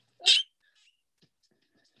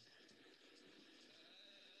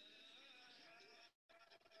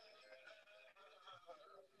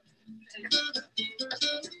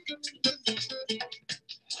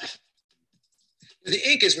 The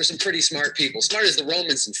Incas were some pretty smart people, smart as the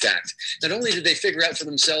Romans, in fact. Not only did they figure out for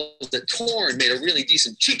themselves that corn made a really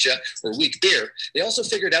decent chicha, or weak beer, they also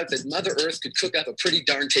figured out that Mother Earth could cook up a pretty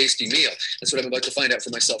darn tasty meal. That's what I'm about to find out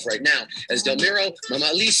for myself right now, as Delmiro, Mama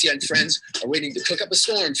Alicia, and friends are waiting to cook up a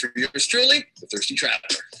storm for yours truly, the Thirsty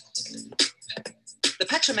Traveler. The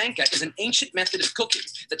pachamanca is an ancient method of cooking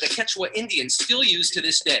that the Quechua Indians still use to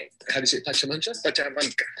this day. How do you say pachamanca?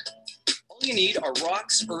 Pachamanca. All you need are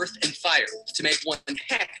rocks, earth, and fire to make one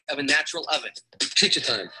heck of a natural oven. Chicha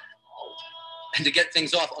time. And to get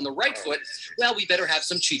things off on the right foot, well, we better have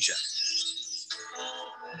some chicha.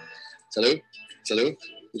 Salud. Salud.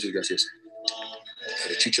 Muchas gracias.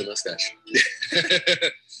 The chicha mustache.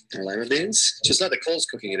 Our lima beans. So it's not the coals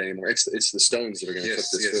cooking it anymore. It's the stones that are going to cook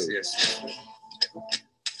this food. Yes.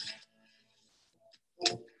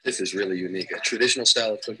 This is really unique. A traditional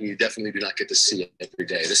style of cooking you definitely do not get to see every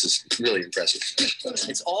day. This is really impressive.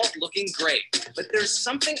 It's all looking great, but there's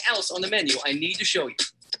something else on the menu I need to show you.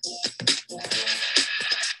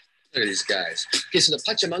 Look at these guys. Okay, so the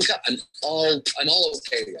pachamanca, I'm all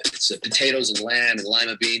okay with. It's potatoes and lamb and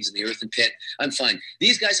lima beans and the earthen pit. I'm fine.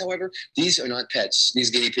 These guys, however, these are not pets. These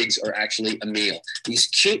guinea pigs are actually a meal. These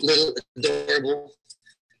cute little adorable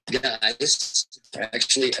guys are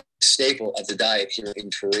actually a staple of the diet here in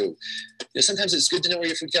Peru. You know, sometimes it's good to know where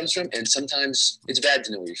your food comes from, and sometimes it's bad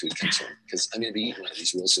to know where your food comes from, because I'm going to be eating one of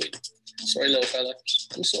these real soon. Sorry, little fella.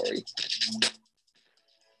 I'm sorry.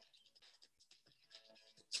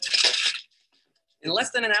 In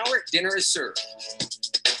less than an hour, dinner is served.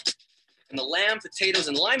 And the lamb, potatoes,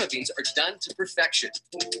 and lima beans are done to perfection.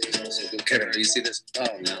 So, Kevin, do you see this? Oh,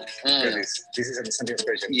 no. Oh, no. This is something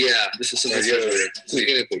special. Yeah, this is something special.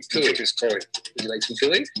 Cooey. Would you like some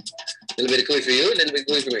cooey? A little bit of cooey for you, a little bit of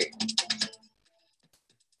cooey for me.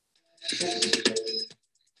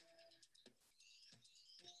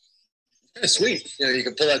 Kind of sweet. You know, you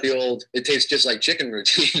can pull out the old, it tastes just like chicken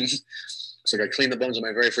routine. So I got to clean the bones of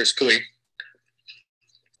my very first cooey.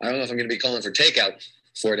 I don't know if I'm going to be calling for takeout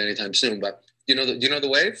for it anytime soon, but do you know the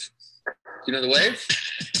wave? Do you know the wave?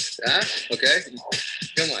 Ah, okay.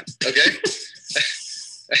 Come on, okay.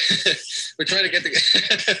 We're trying to get the.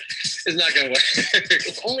 It's not going to work.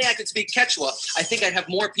 If only I could speak Quechua, I think I'd have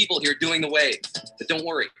more people here doing the wave. But don't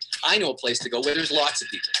worry, I know a place to go where there's lots of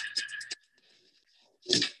people.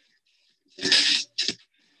 It's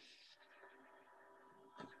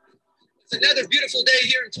another beautiful day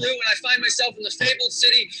here in Peru, and I find myself in the fabled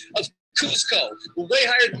city of Cusco. We're way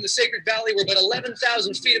higher than the Sacred Valley. We're about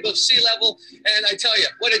 11,000 feet above sea level. And I tell you,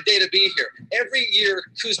 what a day to be here. Every year,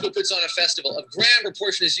 Cusco puts on a festival of grand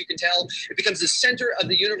proportion, as you can tell. It becomes the center of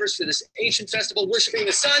the universe for this ancient festival, worshiping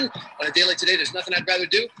the sun. On a day like today, there's nothing I'd rather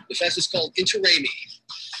do. The fest is called Inti Raymi.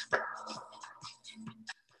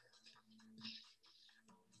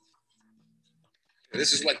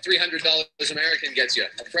 This is what $300 American gets you.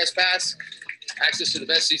 A press pass, access to the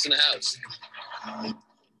best seats in the house.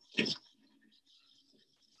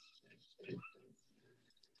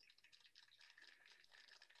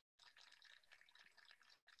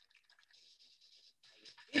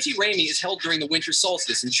 Inti Raymi is held during the winter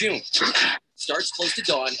solstice in June. Starts close to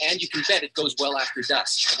dawn, and you can bet it goes well after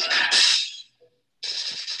dusk.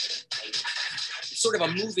 It's sort of a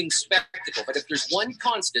moving spectacle, but if there's one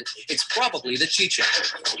constant, it's probably the chicha.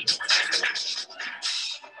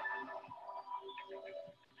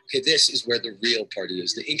 Okay, this is where the real party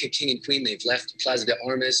is. The Inca king and queen, they've left Plaza de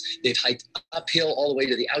Armas. They've hiked uphill all the way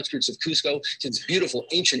to the outskirts of Cusco to this beautiful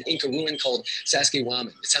ancient Inca ruin called Sacsayhuaman.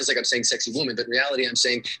 It sounds like I'm saying sexy woman, but in reality, I'm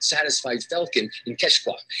saying satisfied falcon in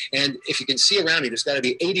Quechua. And if you can see around me, there's got to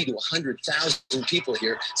be 80 to 100,000 people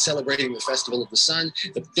here celebrating the Festival of the Sun.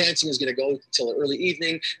 The dancing is going to go till the early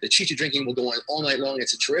evening. The chicha drinking will go on all night long.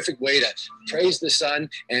 It's a terrific way to praise the sun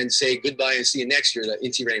and say goodbye and see you next year, the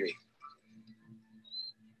Inti Raymi.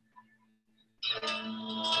 All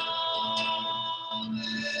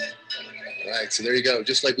right, so there you go.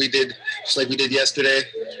 Just like we did yesterday.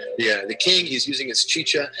 Yeah, the king, he's using his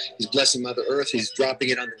chicha. He's blessing Mother Earth. He's dropping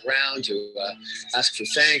it on the ground to ask for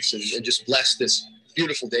thanks and just bless this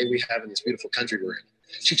beautiful day we have in this beautiful country we're in.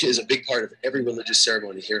 Chicha is a big part of every religious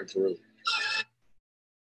ceremony here in Peru.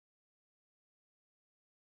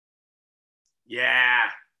 Yeah,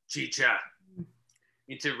 chicha.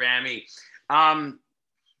 Inti Raymi.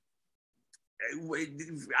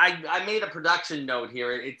 I made a production note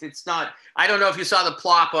here. It's not. I don't know if you saw the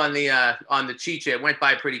plop on the chicha. It went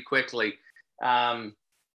by pretty quickly. The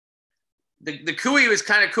cuy was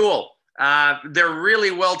kind of cool. They're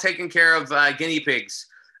really well taken care of guinea pigs.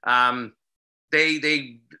 They're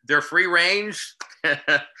free range.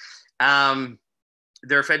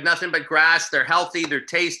 They're fed nothing but grass. They're healthy. They're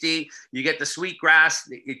tasty. You get the sweet grass.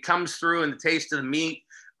 It comes through in the taste of the meat.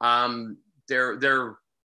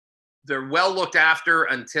 They're well looked after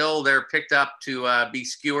until they're picked up to be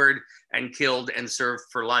skewered and killed and served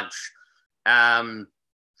for lunch. I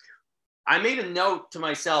made a note to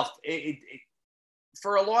myself.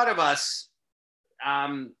 For a lot of us,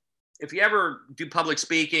 if you ever do public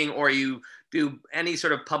speaking or you do any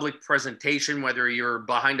sort of public presentation, whether you're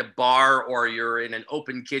behind a bar or you're in an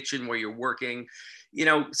open kitchen where you're working,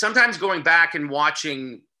 sometimes going back and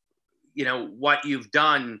watching, what you've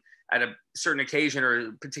done at a certain occasion or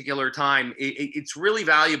a particular time, it's really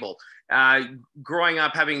valuable. Growing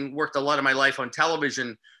up, having worked a lot of my life on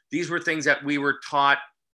television, these were things that we were taught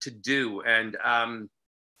to do. And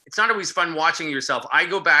it's not always fun watching yourself. I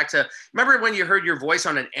go back to, remember when you heard your voice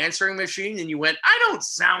on an answering machine and you went, I don't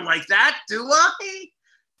sound like that, do I?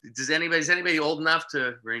 Is anybody old enough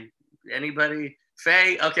to ring? Anybody?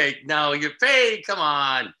 Faye? Okay, no, you're Faye, come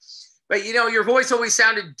on. But your voice always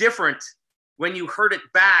sounded different when you heard it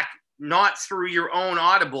back, not through your own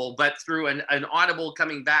audible, but through an audible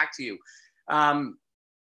coming back to you.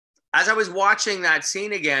 As I was watching that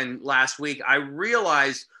scene again last week, I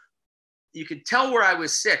realized you could tell where I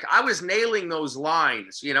was sick. I was nailing those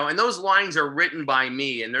lines, and those lines are written by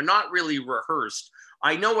me and they're not really rehearsed.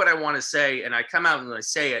 I know what I want to say and I come out and I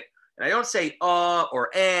say it. And I don't say or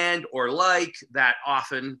and or like that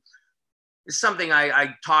often. It's something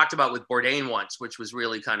I talked about with Bourdain once, which was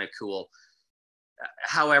really kind of cool.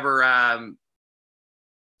 However,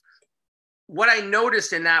 what I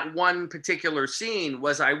noticed in that one particular scene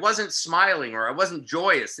was I wasn't smiling or I wasn't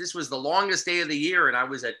joyous. This was the longest day of the year and I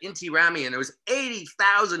was at Inti Raymi and there was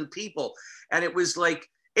 80,000 people. And it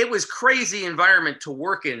was crazy environment to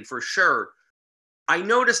work in for sure. I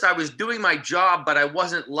noticed I was doing my job, but I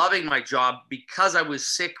wasn't loving my job because I was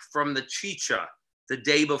sick from the chicha the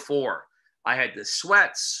day before. I had the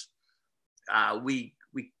sweats.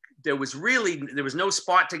 There was no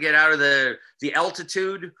spot to get out of the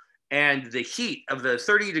altitude and the heat of the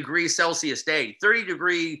 30 degrees Celsius day. 30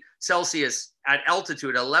 degrees Celsius at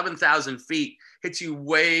altitude, 11,000 feet, hits you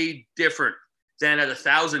way different than at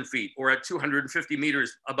 1,000 feet or at 250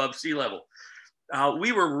 meters above sea level.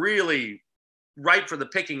 We were really ripe for the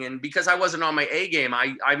picking. And because I wasn't on my A game,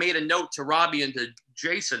 I made a note to Robbie and to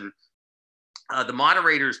Jason. the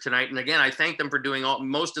moderators tonight. And again, I thank them for doing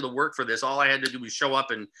most of the work for this. All I had to do was show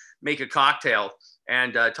up and make a cocktail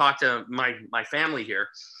and talk to my family here.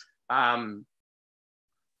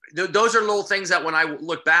 Those are little things that when I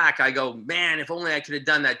look back, I go, man, if only I could have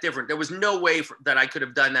done that different. There was no way that I could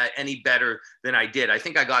have done that any better than I did. I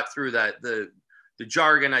think I got through that, the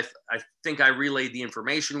jargon. I think I relayed the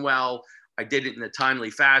information well. I did it in a timely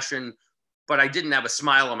fashion, but I didn't have a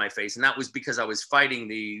smile on my face. And that was because I was fighting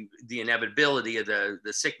the inevitability of the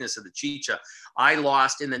sickness of the chicha. I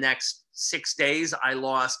lost in the next 6 days, I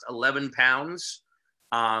lost 11 pounds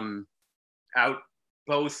out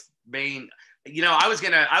both main. You know, I was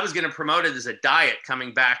gonna promote it as a diet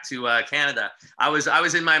coming back to Canada. I was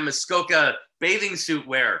in my Muskoka bathing suit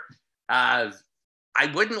wear. I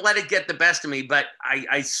wouldn't let it get the best of me, but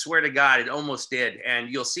I swear to God, it almost did. And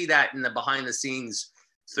you'll see that in the behind the scenes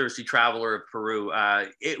Thirsty Traveler of Peru.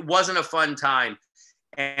 It wasn't a fun time,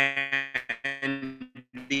 and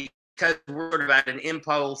because we're sort of at an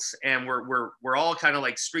impulse, and we're all kind of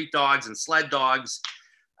like street dogs and sled dogs.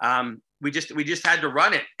 We just had to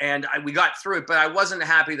run it, and we got through it. But I wasn't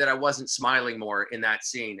happy that I wasn't smiling more in that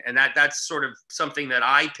scene, and that's sort of something that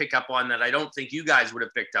I pick up on that I don't think you guys would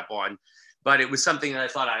have picked up on. But it was something that I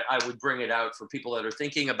thought I would bring it out for people that are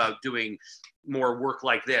thinking about doing more work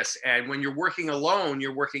like this. And when you're working alone,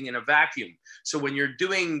 you're working in a vacuum. So when you're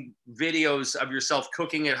doing videos of yourself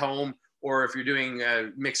cooking at home, or if you're doing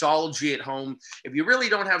mixology at home, if you really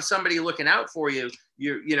don't have somebody looking out for you,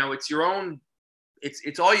 you know, it's your own.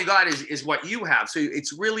 It's all you got is what you have. So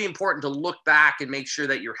it's really important to look back and make sure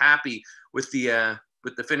that you're happy with the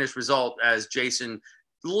finished result. As Jason,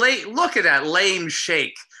 look at that lame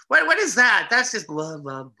shake. What is that? That's just blah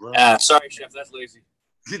blah blah. Yeah, sorry, chef. That's lazy.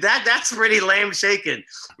 That's pretty lame shaking.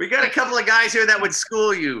 We got a couple of guys here that would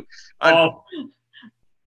school you.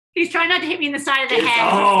 He's trying not to hit me in the side of the head.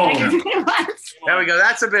 Oh. There we go.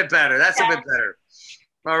 That's a bit better. That's a bit better.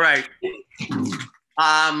 All right.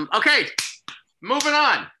 Okay. Moving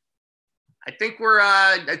on. I think we're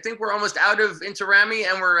almost out of Intirami,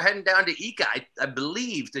 and we're heading down to Ica, I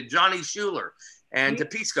believe, to Johnny Schuler and to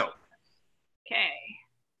Pisco. Okay.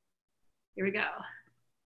 Here we go.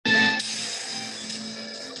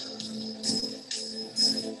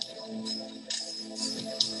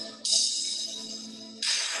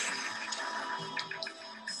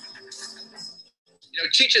 You know,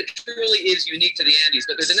 chicha truly is unique to the Andes,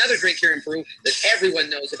 but there's another drink here in Peru that everyone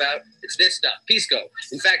knows about. It's this stuff, Pisco.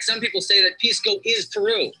 In fact, some people say that Pisco is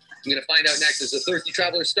Peru. I'm going to find out next as the Thirsty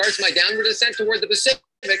Traveler starts my downward ascent toward the Pacific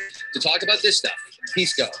to talk about this stuff,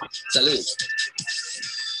 Pisco. Salud.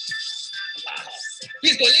 Wow.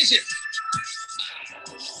 Pisco delicious.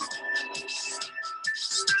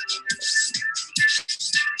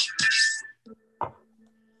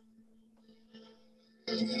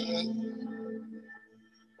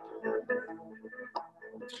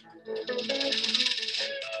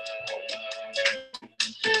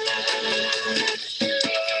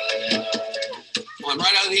 Well, I'm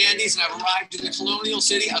right out of the Andes, and I've arrived in the colonial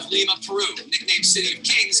city of Lima, Peru, nicknamed City of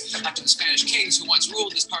Kings after the Spanish kings who once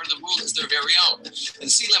ruled this part of the world as their very own. And the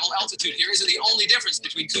sea level altitude here isn't the only difference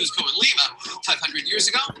between Cuzco and Lima. 500 years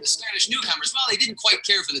ago, the Spanish newcomers, well, they didn't quite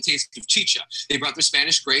care for the taste of chicha. They brought their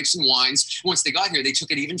Spanish grapes and wines. Once they got here, they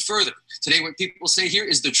took it even further. Today, what people say here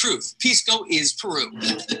is the truth. Pisco is Peru.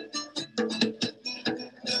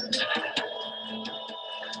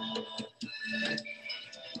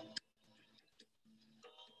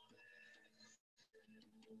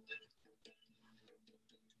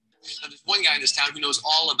 Now, there's one guy in this town who knows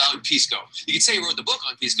all about Pisco. You could say he wrote the book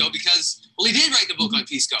on Pisco because, well, he did write the book on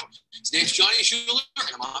Pisco. His name's Johnny Schuler, and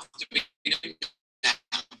I'm off to meet him now.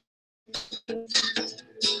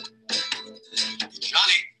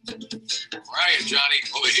 Johnny. Where are you, Johnny?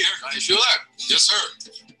 Over here? Johnny Schuler? Yes, sir.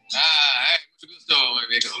 Hey, mucho gusto, my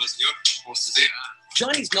amigo. Hola, señor. ¿Cómo se llama?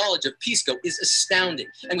 Johnny's knowledge of Pisco is astounding,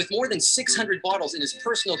 and with more than 600 bottles in his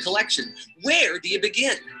personal collection, where do you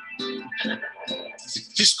begin?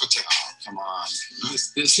 Pisco town. Oh, come on.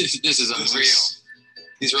 This is unreal.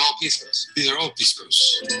 These are all Piscos. These are all Piscos.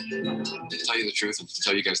 To tell you the truth, and to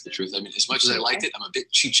tell you guys the truth, I mean, as much as I liked it, I'm a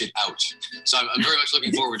bit cheat out. So I'm very much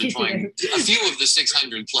looking forward to trying a few of the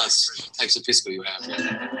 600 plus types of Pisco you have.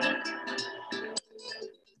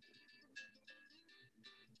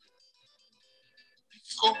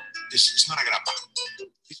 Pisco is not a grappa.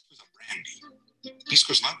 Pisco is a brandy.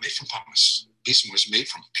 Pisco is not made from pomace. Pisco is made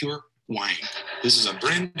from pure wine. This is a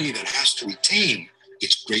brandy that has to retain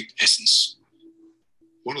its great essence.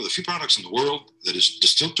 One of the few products in the world that is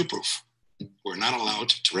distilled to proof. We're not allowed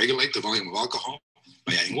to regulate the volume of alcohol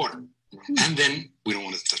by adding water. And then we don't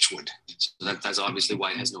want to touch wood. So that's obviously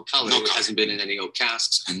why it has no color. It hasn't been in any oak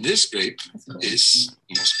casks. And this grape is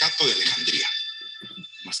Moscato de Alejandría.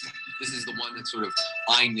 Moscato. This is the one that sort of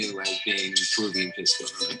I knew as being Peruvian pisco.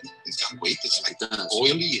 It's got weight. It's like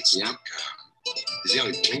oily. It's like, see how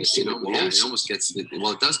it clings to the walls? Yeah, it almost gets,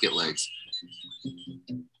 well, it does get legs.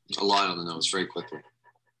 A lot on the nose very quickly.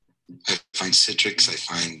 I find citrics. I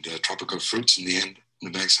find tropical fruits in the end.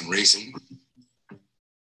 In the back, some raisin.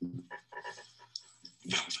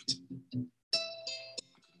 Velvet.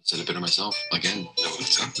 Said a bit of myself again.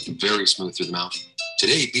 Velvet. Very smooth through the mouth.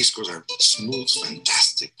 Today, piscos are smooth,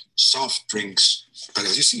 fantastic, soft drinks. But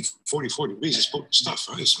as you see, 44 degrees is potent stuff,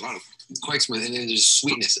 right? It's a lot of quite smooth, and then there's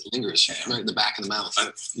sweetness that lingers right in the back of the mouth.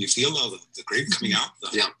 You feel the grape coming out?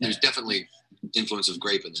 Yeah, there's definitely influence of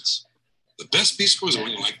grape in this. The best pisco is the one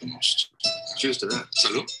you like the most. Cheers to that.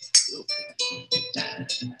 Salud.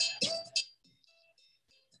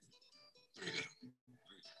 Very good.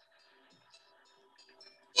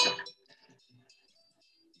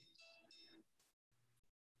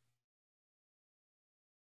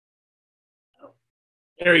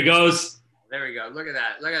 There he goes. There we go. Look at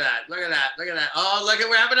that. Look at that. Look at that. Look at that. Oh, look at,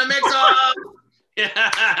 we're having a mix up.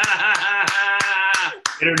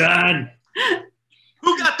 Get her done.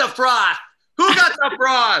 Who got the froth? Who got the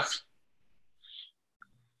froth?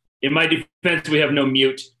 In my defense, we have no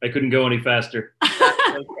mute. I couldn't go any faster.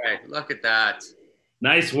 Okay, look at that.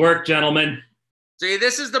 Nice work, gentlemen. See,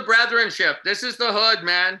 this is the brethrenship. This is the hood,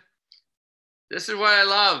 man. This is what I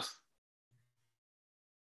love.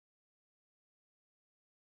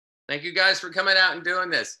 Thank you guys for coming out and doing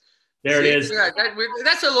this. There it is.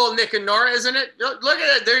 That's a little Nick and Nora, isn't it? Look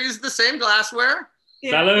at it. They're using the same glassware.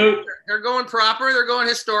 Salute. They're going proper. They're going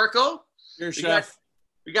historical. Cheers, chef.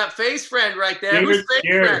 We got Face Friend right there. Cheers, Who's Face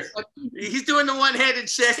cheers. Friend? He's doing the one-handed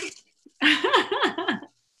shake. Don't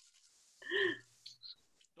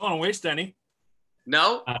want to waste any.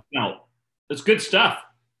 No? No. That's good stuff.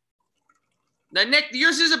 Now, Nick,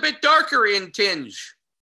 yours is a bit darker in tinge.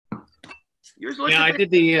 Yours looks Yeah, I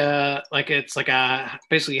did the it's like a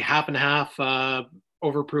basically half and half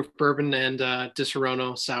overproof bourbon and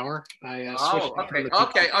Disaronno sour. I Oh, okay.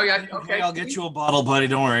 Okay. Oh, yeah. Okay. Hey, I'll get you a bottle, buddy.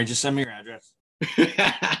 Don't worry. Just send me your address.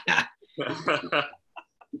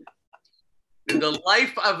 The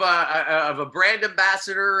life of a brand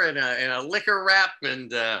ambassador and a liquor rep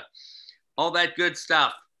and all that good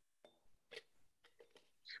stuff.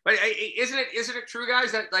 But isn't it true,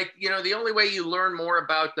 guys, that the only way you learn more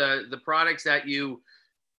about the products that you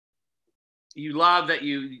love, that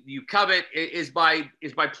you covet, is by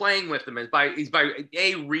playing with them, is by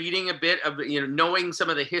reading a bit of knowing some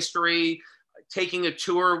of the history, taking a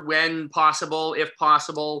tour when possible, if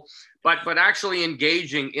possible, but actually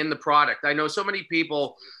engaging in the product. I know so many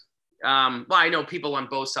people. Well, I know people on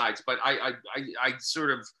both sides, but I sort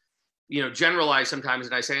of generalize sometimes,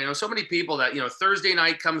 and I say, I know so many people that Thursday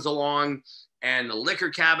night comes along and the liquor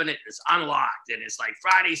cabinet is unlocked, and it's like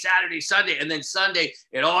Friday, Saturday, Sunday, and then Sunday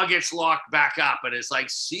it all gets locked back up, and it's like,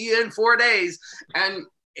 see you in 4 days. And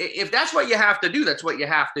if that's what you have to do, that's what you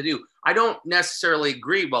have to do. I don't necessarily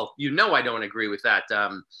agree. Well, I don't agree with that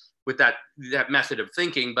method of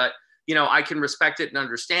thinking, but I can respect it and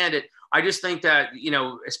understand it. I just think that,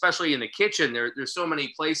 especially in the kitchen, there's so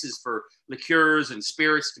many places for liqueurs and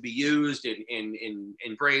spirits to be used in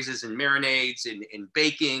braises and marinades, in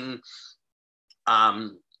baking.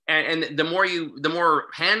 And the more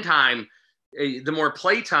hand time, the more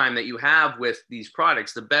play time that you have with these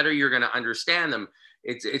products, the better you're going to understand them.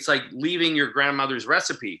 It's like leaving your grandmother's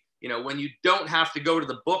recipe. When you don't have to go to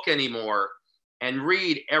the book anymore and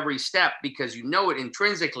read every step because you know it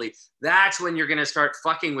intrinsically, that's when you're going to start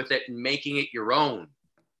fucking with it and making it your own,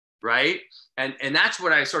 right? And that's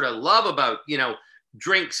what I sort of love about,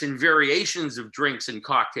 drinks and variations of drinks and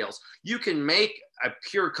cocktails. You can make a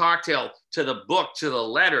pure cocktail to the book, to the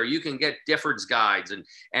letter. You can get Difford's guides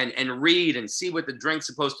and read and see what the drink's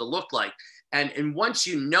supposed to look like. And once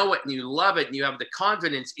you know it and you love it and you have the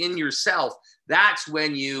confidence in yourself, that's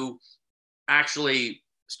when you actually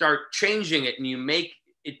start changing it and you make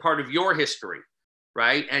it part of your history,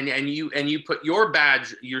 right? And you put your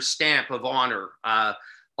badge, your stamp of honor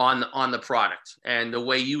on the product and the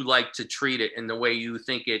way you like to treat it and the way you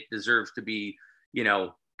think it deserves to be,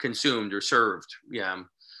 consumed or served. Yeah.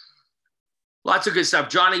 Lots of good stuff.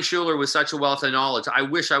 Johnny Schuler was such a wealth of knowledge. I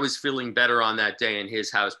wish I was feeling better on that day in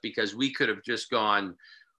his house, because we could have just gone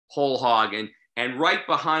whole hog. And right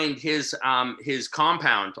behind his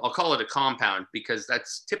compound, I'll call it a compound because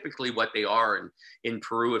that's typically what they are in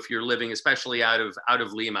Peru. If you're living, especially out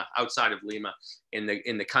of Lima, outside of Lima, in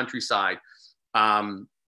the countryside,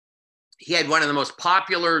 he had one of the most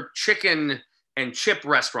popular chicken and chip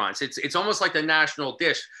restaurants. It's almost like the national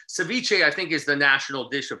dish. Ceviche, I think, is the national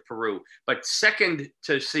dish of Peru. But second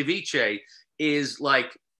to ceviche is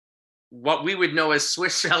like what we would know as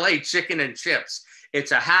Swiss chalet chicken and chips.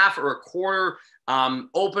 It's a half or a quarter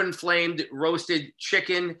open flamed roasted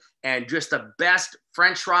chicken and just the best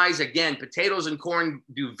French fries. Again, potatoes and corn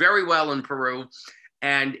do very well in Peru.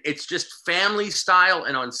 And it's just family style.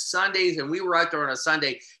 And on Sundays, and we were out there on a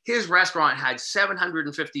Sunday, his restaurant had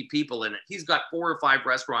 750 people in it. He's got 4 or 5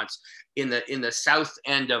 restaurants in the south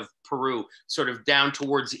end of Peru, sort of down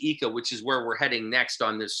towards Ica, which is where we're heading next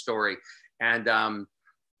on this story. And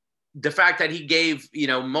the fact that he gave,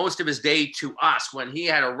 most of his day to us when he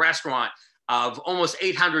had a restaurant of almost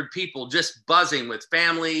 800 people just buzzing with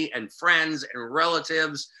family and friends and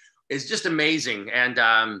relatives is just amazing. And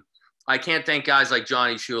I can't thank guys like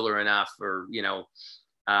Johnny Schuler enough, or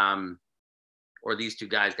or these 2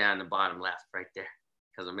 guys down in the bottom left right there,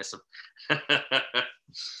 because I miss them.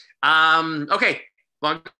 Okay,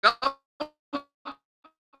 well,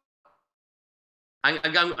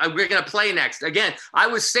 we're gonna play next. Again, I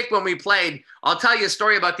was sick when we played. I'll tell you a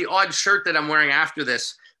story about the odd shirt that I'm wearing after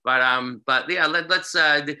this. But yeah, let's.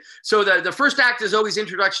 So the first act is always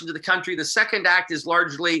introduction to the country. The second act is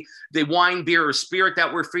largely the wine, beer, or spirit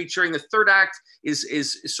that we're featuring. The third act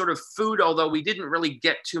is sort of food, although we didn't really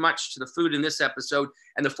get too much to the food in this episode.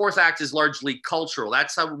 And the fourth act is largely cultural.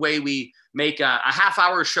 That's the way we make a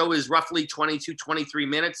half-hour show is roughly 22, 23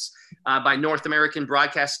 minutes by North American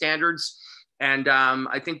broadcast standards. And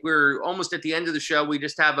I think we're almost at the end of the show. We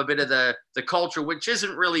just have a bit of the culture, which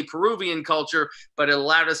isn't really Peruvian culture, but it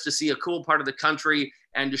allowed us to see a cool part of the country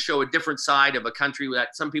and to show a different side of a country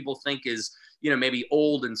that some people think is, maybe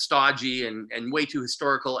old and stodgy and way too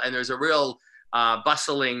historical. And there's a real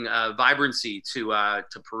bustling vibrancy to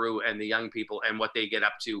Peru and the young people and what they get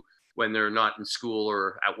up to when they're not in school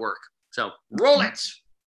or at work. So roll it.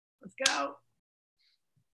 Let's go.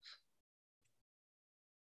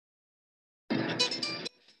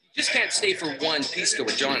 You just can't stay for one Pisco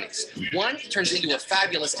at Johnny's. One turns into a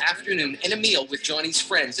fabulous afternoon and a meal with Johnny's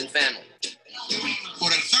friends and family. For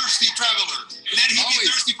a thirsty traveler. Let him be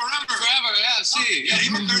thirsty forever. Forever, yeah, see. Let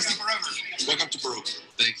him be thirsty forever. Welcome to Peru.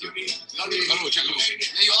 Thank you. Salud, salud.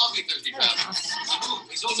 May you all be thirsty, traveler.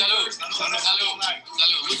 Salud. Salud. Salud.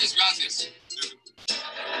 Muchas gracias.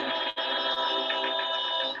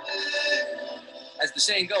 As the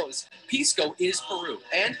saying goes, Pisco is Peru,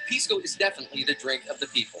 and Pisco is definitely the drink of the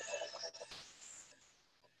people.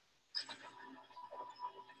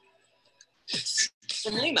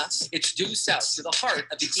 From Lima, it's due south to the heart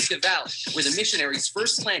of the Ica Valley, where the missionaries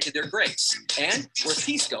first planted their grapes, and where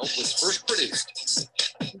Pisco was first produced.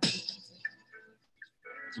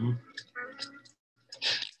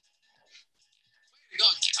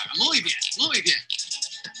 Muy bien, muy bien.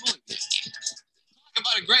 Muy bien. Talk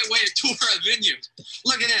about a great way to tour a vineyard.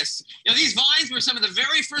 Look at this. These vines were some of the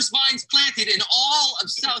very first vines planted in all of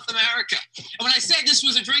South America. And when I said this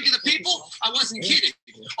was a drink of the people, I wasn't kidding.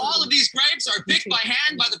 All of these grapes are picked by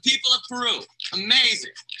hand by the people of Peru.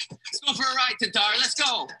 Amazing. Let's go for a ride, Tatar. Let's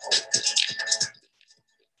go.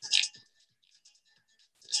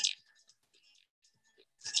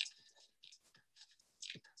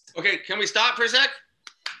 Okay, can we stop for a sec?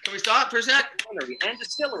 Can we stop for a sec? And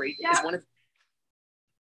distillery is one of.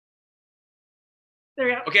 There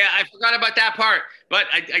you go. Okay, I forgot about that part, but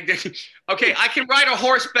okay, I can ride a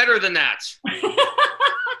horse better than that.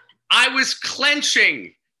 I was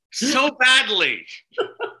clenching so badly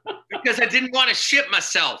because I didn't want to shit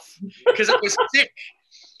myself because I was sick.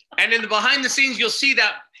 And in the behind the scenes, you'll see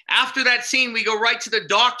that after that scene, we go right to the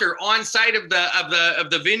doctor on site of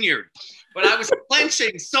the vineyard. But I was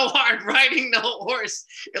clenching so hard riding the horse.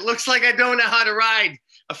 It looks like I don't know how to ride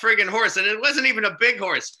a friggin' horse. And it wasn't even a big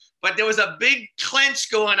horse, but there was a big clench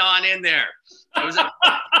going on in there. And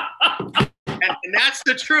that's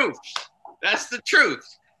the truth. That's the truth.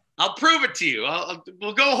 I'll prove it to you.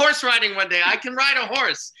 We'll go horse riding one day. I can ride a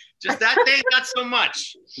horse. Just that day, not so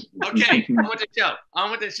much. Okay, on with the show.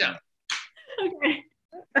 On with the show. Okay.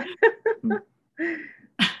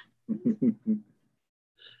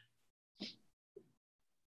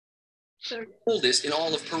 Oldest in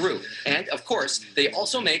all of Peru. And of course, they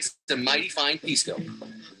also make some mighty fine Pisco.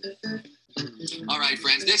 All right,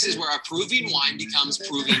 friends, this is where our Peruvian wine becomes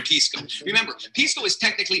Peruvian Pisco. Remember, Pisco is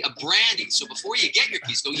technically a brandy, so before you get your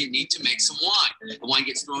Pisco, you need to make some wine. The wine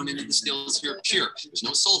gets thrown into the stills here pure. There's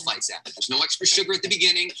no sulfites added. There's no extra sugar at the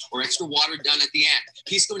beginning or extra water done at the end.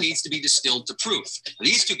 Pisco needs to be distilled to proof. Now,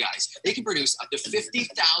 these two guys, they can produce up to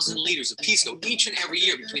 50,000 liters of Pisco each and every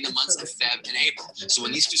year between the months of Feb and April. So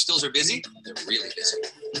when these two stills are busy, they're really busy.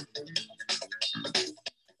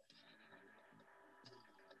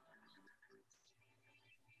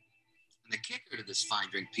 this fine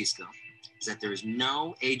drink Pisco is that there is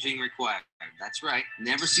no aging required. That's right.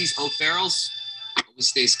 Never sees oak barrels. Always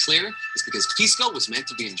stays clear. It's because Pisco was meant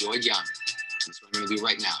to be enjoyed young. That's what I'm going to do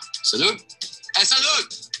right now. Salud. And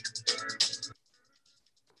salud.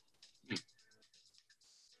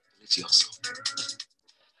 Delicioso.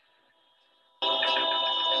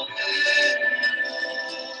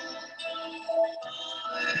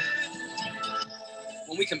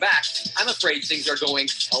 When we come back, I'm afraid things are going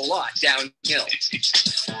a lot downhill.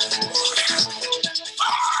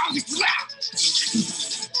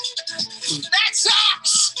 That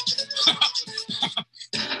sucks!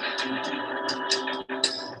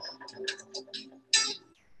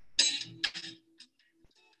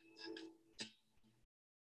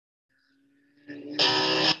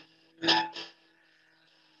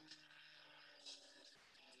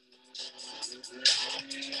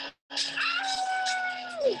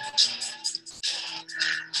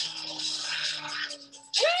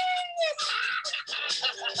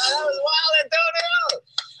 That was wild, Antonio.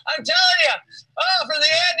 I'm telling you. Oh, from the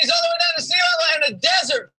Andes all the way down to sea level and the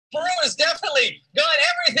desert. Peru has definitely got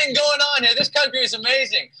everything going on here. This country is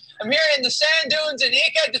amazing. I'm here in the sand dunes in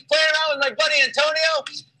Ica, just playing around with my buddy Antonio.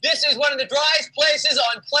 This is one of the driest places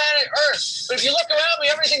on planet Earth. But if you look around me,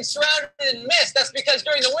 everything's surrounded in mist. That's because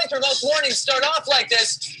during the winter, most mornings start off like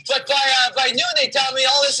this. But by noon, they tell me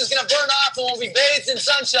all this is going to burn off and we'll be bathed in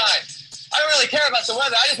sunshine. I don't really care about the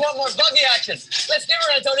weather. I just want more buggy action. Let's do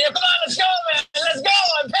it, Antonio. Come on, let's go, man. Let's go.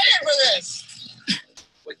 I'm paying for this.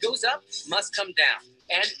 What goes up must come down.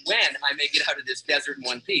 And when I make it out of this desert in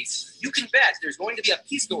one piece, you can bet there's going to be a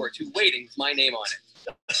Pisco or two waiting with my name on it.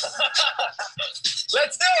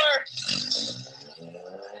 Let's do her.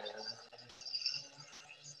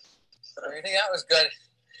 You think that was good?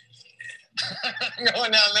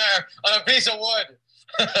 Going down there on a piece of wood.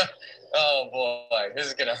 Oh boy, this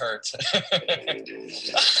is gonna hurt.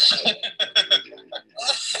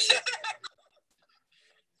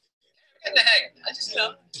 In the hang. I just know.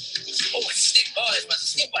 Oh, it's stick. Oh, it's my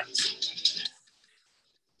stick bite.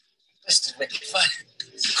 This is making fun.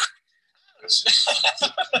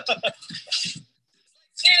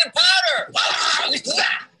 Skin and powder.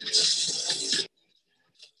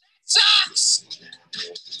 Sucks.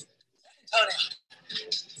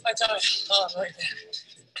 Antonio. Oh, I'm right there.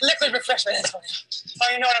 Liquid refreshment, Antonio. Oh,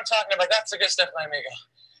 you know what I'm talking about. That's the good stuff, my amigo.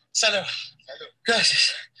 Salud.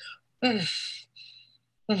 Gracias.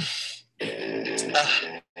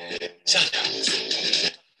 Salud.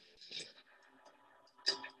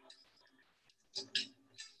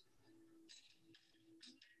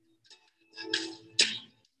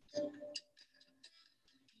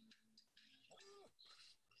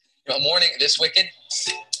 You know, morning this wicked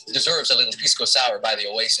deserves a little Pisco Sour by the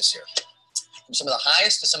Oasis here. From some of the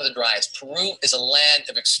highest to some of the driest, Peru is a land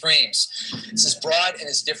of extremes. It's as broad and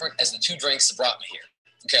as different as the two drinks that brought me here.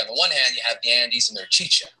 Okay, on the one hand, you have the Andes and their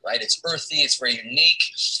chicha, right? It's earthy, it's very unique.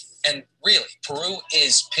 And really, Peru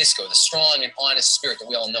is Pisco, the strong and honest spirit that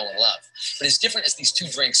we all know and love. But as different as these two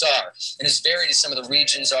drinks are, and as varied as some of the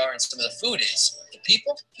regions are and some of the food is, the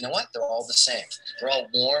people, you know what? They're all the same. They're all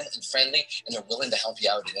warm and friendly, and they're willing to help you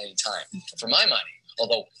out at any time. And for my money,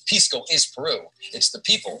 although Pisco is Peru, it's the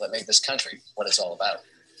people that make this country what it's all about.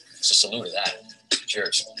 So salute to that.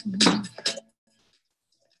 Cheers.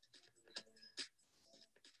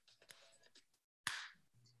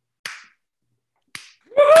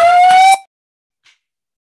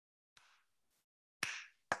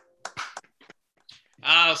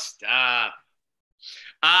 Oh, stop.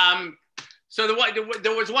 So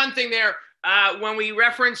there was one thing there when we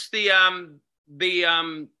referenced the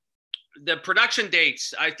production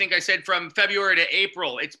dates. I think I said from February to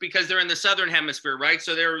April. It's because they're in the southern hemisphere, right?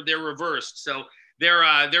 So they're reversed. So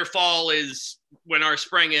their fall is when our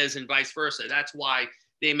spring is, and vice versa. That's why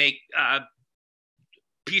they make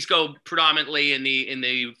Pisco predominantly in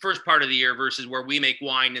the first part of the year versus where we make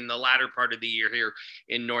wine in the latter part of the year here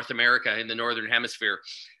in North America, in the northern hemisphere.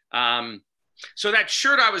 So that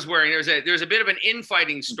shirt I was wearing, there's a bit of an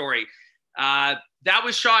infighting story. That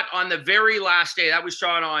was shot on the very last day. That was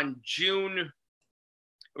shot on June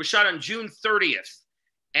 30th.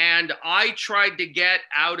 And I tried to get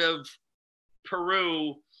out of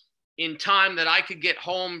Peru in time that I could get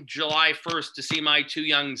home July 1st to see my two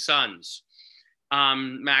young sons,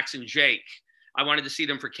 Max and Jake. I wanted to see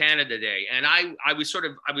them for Canada Day. And I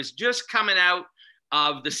was just coming out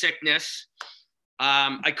of the sickness.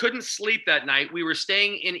 I couldn't sleep that night. We were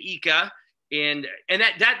staying in Ica, and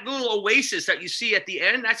that little oasis that you see at the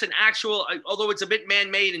end, that's an actual, although it's a bit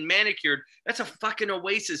man-made and manicured, that's a fucking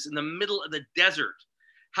oasis in the middle of the desert.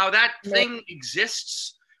 How that thing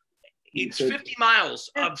exists, it's 50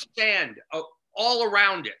 miles of sand all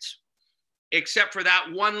around it, except for that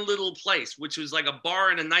one little place, which was like a bar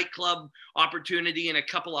and a nightclub opportunity and a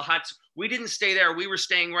couple of huts. We didn't stay there. We were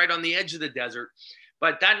staying right on the edge of the desert.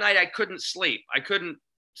 But that night I couldn't sleep.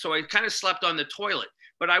 So I kind of slept on the toilet.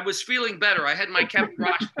 But I was feeling better. I had my Keven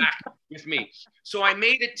Brauch back with me. So I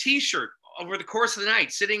made a t-shirt over the course of the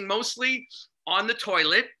night, sitting mostly on the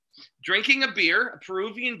toilet, drinking a beer, a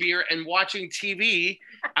Peruvian beer, and watching TV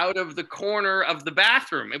out of the corner of the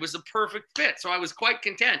bathroom. It was a perfect fit. So I was quite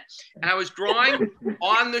content. And I was drawing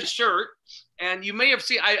on the shirt. And you may have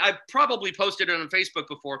seen, I probably posted it on Facebook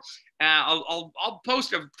before. I'll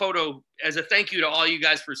post a photo as a thank you to all you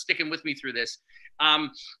guys for sticking with me through this.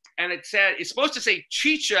 And it's supposed to say,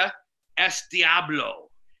 Chicha es diablo.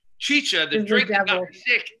 Chicha, the drink that got me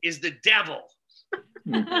sick, is the devil.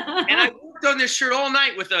 And I worked on this shirt all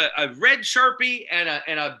night with a red Sharpie and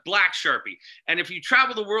a black Sharpie. And if you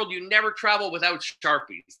travel the world, you never travel without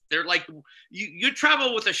Sharpies. They're like, you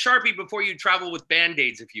travel with a Sharpie before you travel with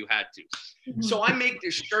Band-Aids if you had to. Mm-hmm. So I make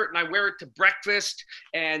this shirt and I wear it to breakfast.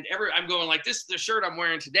 And I'm going like, this is the shirt I'm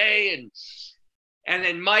wearing today. And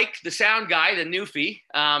then Mike, the sound guy, the newfie,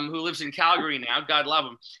 who lives in Calgary now, God love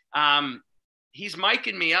him, he's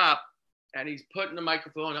micing me up and he's putting the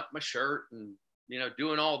microphone up my shirt and,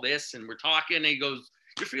 doing all this. And we're talking and he goes,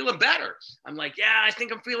 "You're feeling better." I'm like, "Yeah, I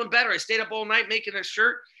think I'm feeling better. I stayed up all night making a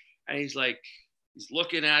shirt." And he's like, he's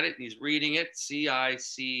looking at it and he's reading it,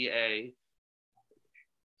 C-I-C-A,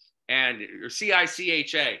 or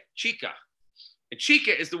C-I-C-H-A, chica. And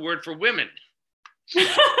chica is the word for women.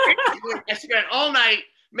 I spent all night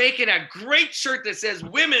making a great shirt that says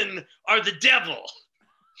women are the devil.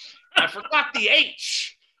 I forgot the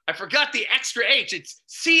H. I forgot the extra H. It's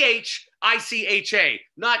C-H-I-C-H-A,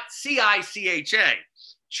 not C-I-C-H-A.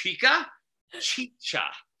 Chica? Chicha.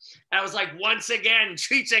 And I was like, once again,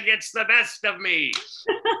 Chicha gets the best of me.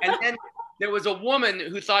 And then there was a woman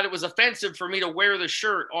who thought it was offensive for me to wear the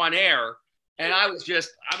shirt on air. And I was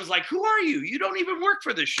like, who are you? You don't even work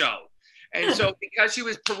for the show. And so because she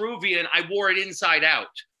was Peruvian, I wore it inside out.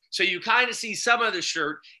 So you kind of see some of the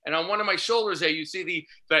shirt. And on one of my shoulders there, you see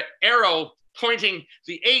the arrow pointing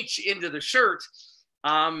the H into the shirt.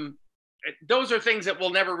 Those are things that will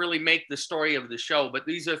never really make the story of the show. But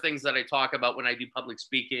these are things that I talk about when I do public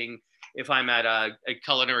speaking, if I'm at a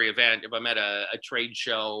culinary event, if I'm at a trade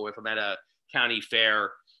show, if I'm at a county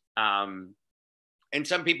fair. And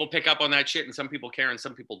some people pick up on that shit and some people care and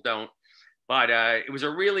some people don't. But it was a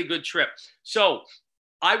really good trip. So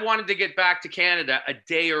I wanted to get back to Canada a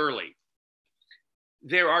day early.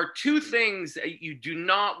 There are two things that you do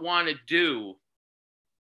not want to do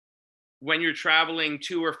when you're traveling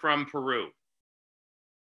to or from Peru.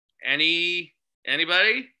 Anybody?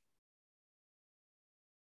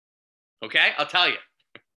 Okay, I'll tell you.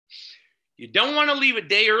 You don't want to leave a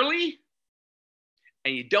day early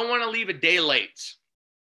and you don't want to leave a day late.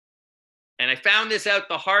 And I found this out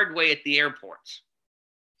the hard way at the airport.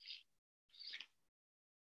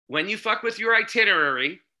 When you fuck with your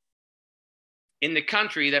itinerary in the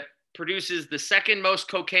country that produces the second most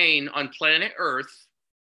cocaine on planet Earth,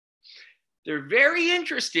 they're very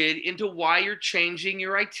interested into why you're changing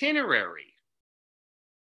your itinerary.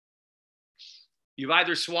 You've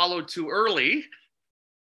either swallowed too early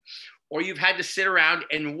or you've had to sit around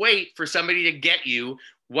and wait for somebody to get you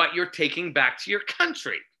what you're taking back to your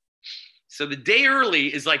country. So the day early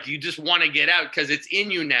is like you just want to get out because it's in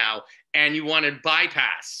you now and you want to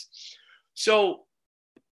bypass. So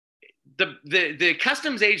the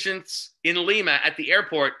customs agents in Lima at the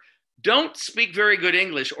airport don't speak very good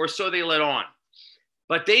English, or so they let on.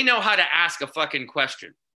 But they know how to ask a fucking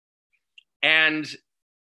question. And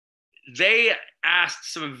they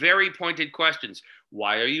asked some very pointed questions.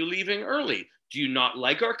 Why are you leaving early? Do you not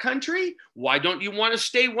like our country? Why don't you want to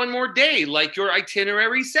stay one more day like your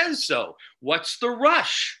itinerary says so? What's the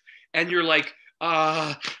rush? And you're like,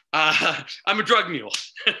 I'm a drug mule.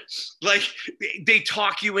 Like they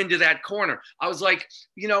talk you into that corner. I was like,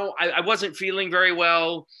 I wasn't feeling very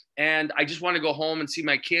well and I just want to go home and see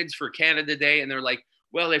my kids for Canada Day. And they're like,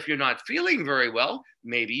 well, if you're not feeling very well,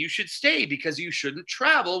 maybe you should stay because you shouldn't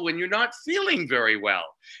travel when you're not feeling very well.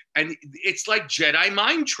 And it's like Jedi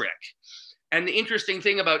mind trick. And the interesting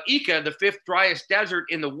thing about Ica, the fifth driest desert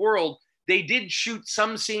in the world, they did shoot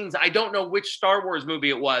some scenes. I don't know which Star Wars movie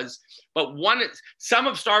it was, but some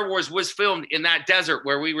of Star Wars was filmed in that desert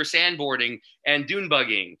where we were sandboarding and dune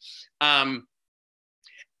buggying. And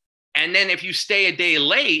then if you stay a day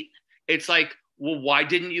late, it's like, well, why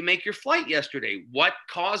didn't you make your flight yesterday? What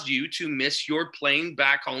caused you to miss your plane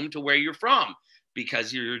back home to where you're from?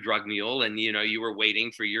 because you're a drug mule and, you know, you were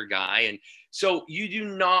waiting for your guy. And so you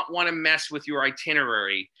do not want to mess with your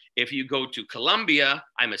itinerary if you go to Colombia,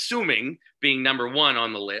 I'm assuming being number 1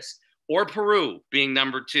 on the list, or Peru being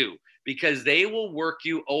number 2, because they will work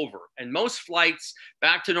you over. And most flights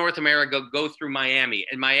back to North America go through Miami.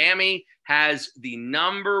 And Miami has the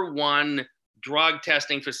number 1 drug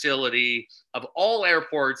testing facility of all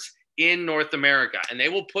airports in North America. And they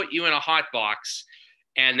will put you in a hot box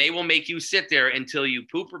and they will make you sit there until you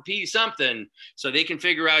poop or pee something so they can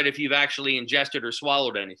figure out if you've actually ingested or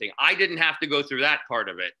swallowed anything. I didn't have to go through that part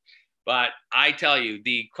of it. But I tell you,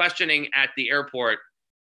 the questioning at the airport,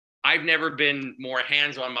 I've never been more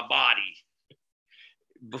hands on my body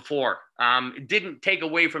before. It didn't take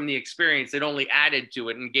away from the experience. It only added to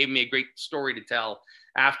it and gave me a great story to tell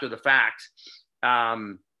after the fact.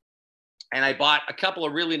 And I bought a couple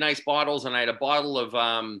of really nice bottles, and I had a bottle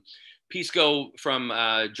of Pisco from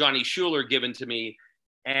Johnny Schuler given to me.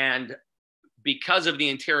 And because of the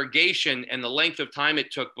interrogation and the length of time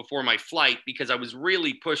it took before my flight, because I was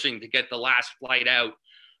really pushing to get the last flight out,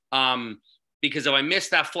 because if I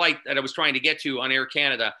missed that flight that I was trying to get to on Air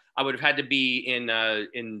Canada, I would have had to be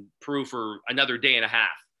in Peru for another day and a half.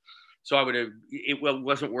 So it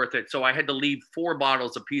wasn't worth it. So I had to leave 4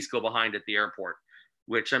 bottles of Pisco behind at the airport,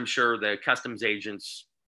 which I'm sure the customs agents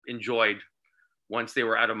enjoyed once they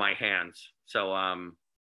were out of my hands. So,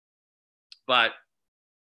 but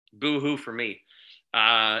boo-hoo for me.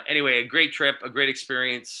 Anyway, a great trip, a great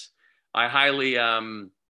experience. I highly,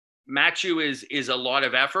 Machu is a lot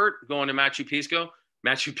of effort going to Machu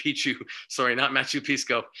Picchu. Sorry, not Machu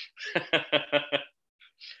Pisco.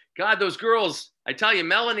 God, those girls, I tell you,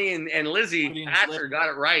 Melanie and Lizzie Hatcher got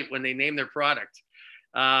it right when they named their product.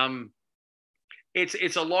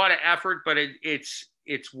 It's a lot of effort, but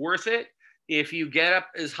it's worth it. If you get up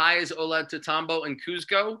as high as Ollantaytambo and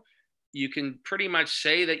Cuzco, you can pretty much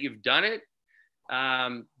say that you've done it.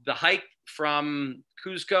 The hike from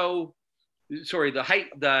Cuzco,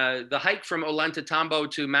 the hike from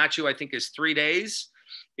Ollantaytambo to Machu, I think, is 3 days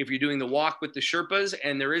if you're doing the walk with the Sherpas.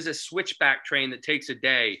 And there is a switchback train that takes a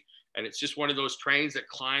day. And it's just one of those trains that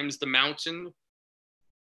climbs the mountain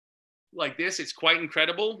like this. It's quite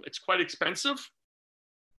incredible. It's quite expensive.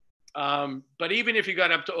 But even if you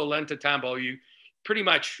got up to Ollantaytambo, you pretty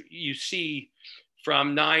much, you see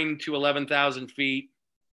from 9,000 to 11,000 feet,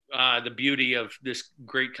 the beauty of this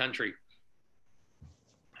great country.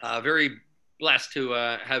 Very blessed to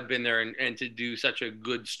have been there and to do such a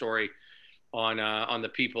good story on the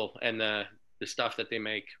people and the stuff that they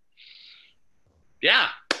make. Yeah,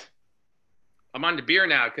 I'm on the beer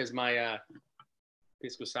now because my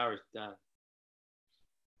Pisco Sours done.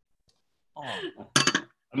 Oh.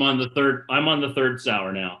 I'm on the third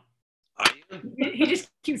sour now. He just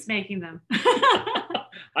keeps making them.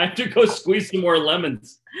 I have to go squeeze some more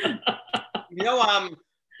lemons. You know,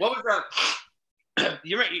 what was that?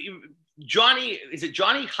 Johnny? Is it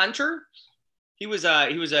Johnny Hunter? He was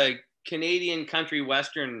a Canadian country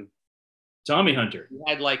western. Tommy Hunter.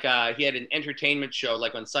 He had an entertainment show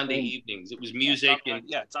like on Sunday evenings. It was music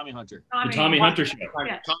Tommy Hunter. The Tommy Hunter show.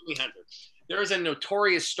 Tommy Hunter. There is a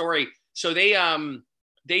notorious story. So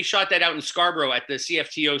they shot that out in Scarborough at the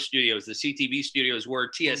CFTO studios, the CTV studios, where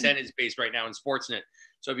TSN is based right now in Sportsnet.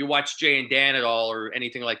 So if you watch Jay and Dan at all or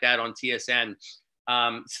anything like that on TSN,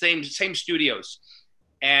 same studios.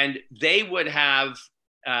 And they would have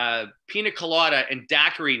pina colada and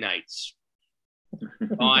daiquiri nights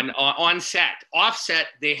on set. Offset,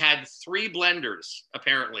 they had 3 blenders,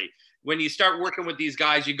 apparently. When you start working with these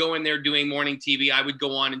guys, you go in there doing morning TV. I would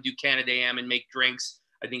go on and do Canada AM and make drinks.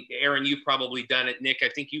 I think, Aaron, you've probably done it. Nick, I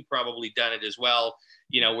think you've probably done it as well,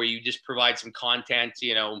 you know, where you just provide some content,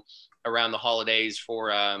 you know, around the holidays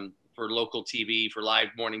for local TV, for live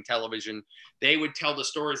morning television. They would tell the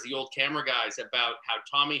stories, the old camera guys, about how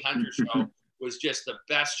Tommy Hunter's show was just the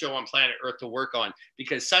best show on planet Earth to work on,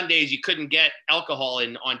 because Sundays you couldn't get alcohol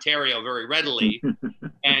in Ontario very readily.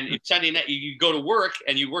 And if Sunday night you go to work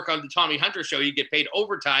and you work on the Tommy Hunter show, you get paid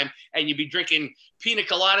overtime and you'd be drinking pina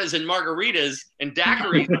coladas and margaritas and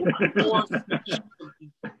daiquiris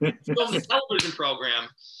for the television program.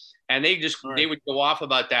 And they would go off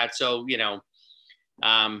about that. So, you know,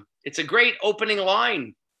 it's a great opening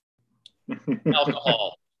line.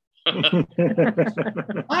 Alcohol.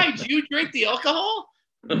 Why, do you drink the alcohol?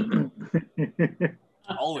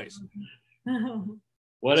 Always.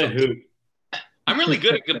 What a hoot. I'm really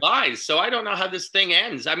good at goodbyes, so I don't know how this thing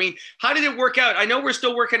ends. I mean, how did it work out? I know we're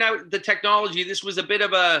still working out the technology. This was a bit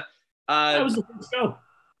of a... that was the first go.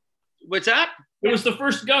 What's that? It was the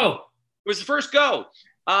first go. It was the first go.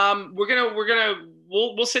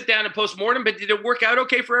 We'll sit down and post-mortem, but did it work out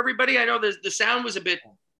okay for everybody? I know the sound was a bit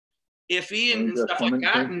iffy and stuff like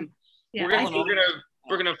that. And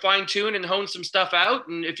we're gonna fine tune and hone some stuff out.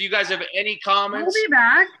 And if you guys have any comments, we'll be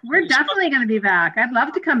back. We're definitely going to be back. I'd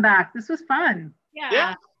love to come back. This was fun.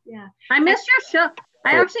 Yeah. I missed your show.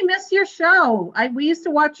 I actually missed your show. We used to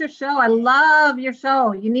watch your show. I love your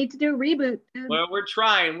show. You need to do a reboot, dude. Well, we're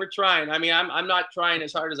trying. I mean, I'm not trying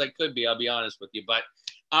as hard as I could be. I'll be honest with you, but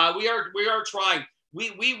we are trying.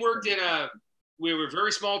 We worked we were a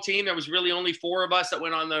very small team. There was really only 4 of us that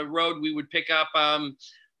went on the road. We would pick up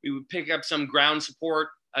some ground support,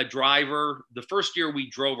 a driver. The first year we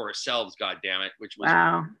drove ourselves, God damn it, which was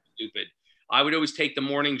stupid. I would always take the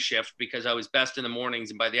morning shift because I was best in the mornings,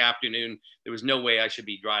 and by the afternoon, there was no way I should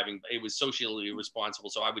be driving. It was socially irresponsible,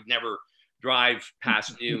 so I would never drive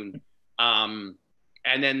past noon. And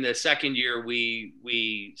then the second year,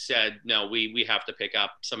 we said, no, we have to pick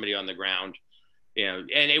up somebody on the ground,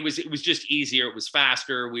 and it was just easier. It was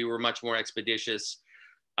faster. We were much more expeditious.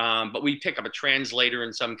 But we pick up a translator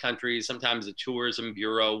in some countries. Sometimes the tourism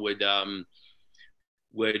bureau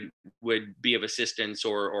would be of assistance,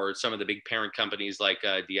 or some of the big parent companies like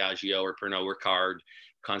Diageo or Pernod Ricard,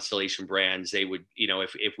 Constellation Brands. They would,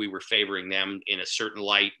 if we were favoring them in a certain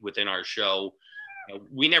light within our show,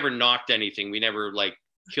 we never knocked anything. We never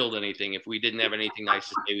killed anything. If we didn't have anything nice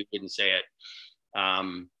to say, we couldn't say it.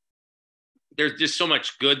 There's just so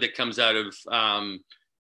much good that comes out of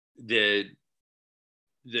the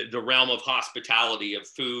realm of hospitality, of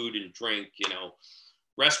food and drink.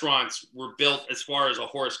 Restaurants were built as far as a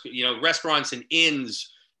horse, restaurants and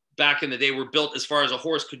inns back in the day were built as far as a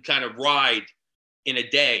horse could kind of ride in a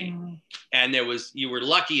day. And you were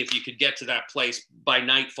lucky if you could get to that place by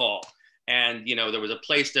nightfall. And, there was a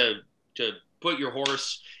place to put your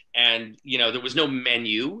horse, and, there was no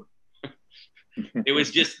menu. It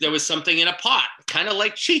was just, there was something in a pot, kind of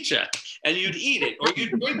like chicha, and you'd eat it or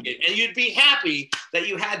you'd drink it, and you'd be happy that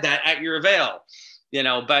you had that at your avail,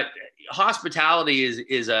 but hospitality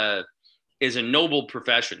is a noble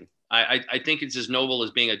profession. I think it's as noble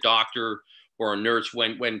as being a doctor or a nurse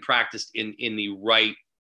when practiced in the right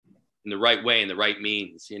way, in the right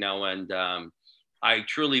means, and I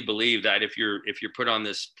truly believe that if you're put on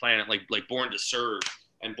this planet, like born to serve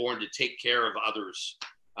and born to take care of others,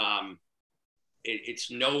 it's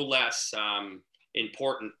no less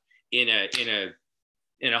important in a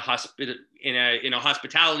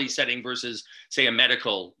hospitality setting versus, say, a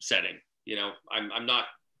medical setting. I'm not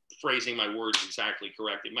phrasing my words exactly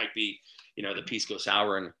correct. It might be, the Pisco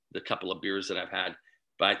Sour and the couple of beers that I've had,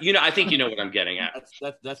 but I think you know what I'm getting at.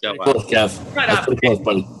 That's so, close, Kev. That's pretty close,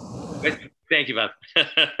 buddy. Thank you, Bob.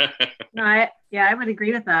 I would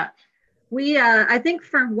agree with that. I think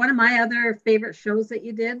for one of my other favorite shows that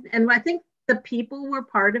you did, and I think the people were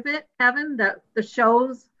part of it, Keven, the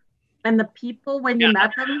shows and the people when you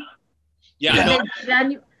met them.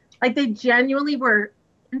 They genuinely were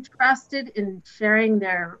interested in sharing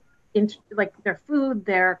their food,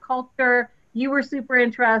 their culture. You were super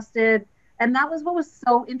interested. And that was what was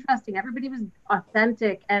so interesting. Everybody was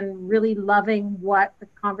authentic and really loving what the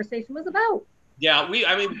conversation was about. Yeah,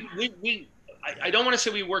 I don't want to say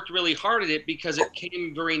we worked really hard at it because it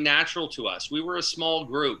came very natural to us. We were a small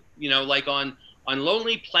group, like on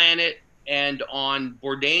Lonely Planet and on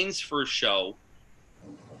Bourdain's first show,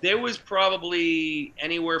 there was probably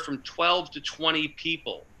anywhere from 12 to 20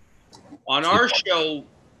 people. On our show,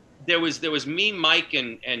 there was me, Mike,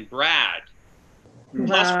 and Brad. Wow.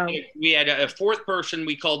 Plus, we had a fourth person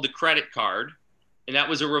we called the credit card, and that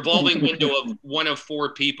was a revolving window of one of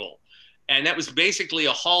 4 people. And that was basically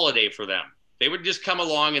a holiday for them. They would just come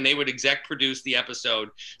along and they would exec produce the episode.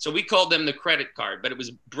 So we called them the credit card, but it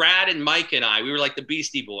was Brad and Mike and I. We were like the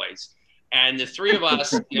Beastie Boys. And the 3 of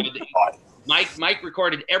us, Mike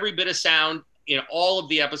recorded every bit of sound in all of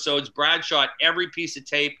the episodes. Brad shot every piece of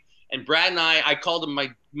tape. And Brad and I called him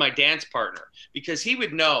my dance partner, because he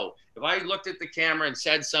would know if I looked at the camera and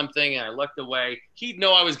said something and I looked away, he'd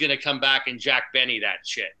know I was going to come back and Jack Benny that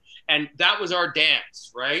shit. And that was our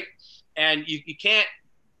dance, right? And you can't,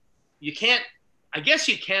 I guess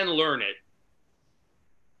you can learn it.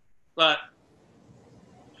 But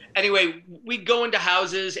anyway, we'd go into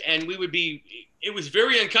houses and it was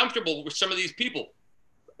very uncomfortable with some of these people.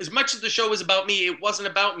 As much as the show was about me, it wasn't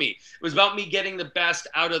about me. It was about me getting the best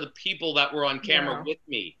out of the people that were on camera with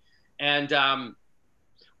me. And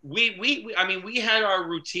we had our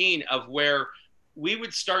routine of where we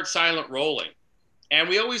would start silent rolling. And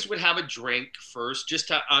we always would have a drink first just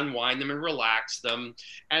to unwind them and relax them.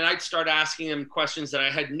 And I'd start asking them questions that I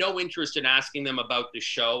had no interest in asking them about the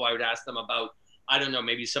show. I would ask them about I don't know,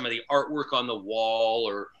 maybe some of the artwork on the wall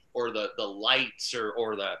or the lights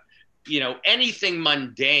or the, you know, anything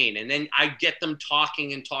mundane. And then I get them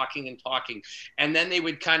talking and talking and talking. And then they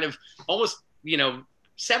would kind of almost, you know,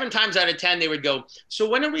 7 times out of 10, they would go, so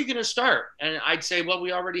when are we going to start? And I'd say, well,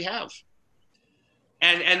 we already have.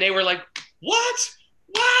 And they were like, what?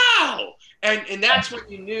 Wow. And that's when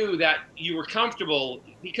you knew that you were comfortable,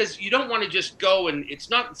 because you don't want to just go and it's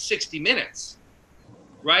not 60 minutes,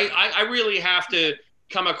 right? I really have to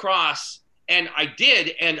come across, and I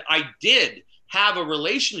did have a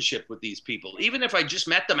relationship with these people. Even if I just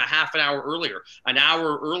met them a half an hour earlier,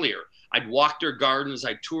 I'd walked their gardens,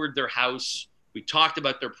 I toured their house, we talked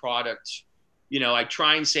about their product. You know, I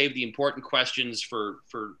try and save the important questions for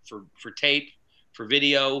tape, for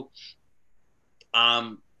video.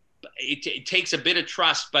 It takes a bit of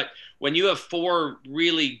trust, but when you have 4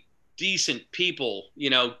 really decent people, you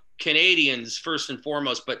know, Canadians first and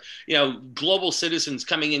foremost, but, you know, global citizens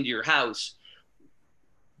coming into your house.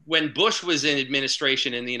 When Bush was in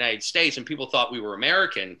administration in the United States and people thought we were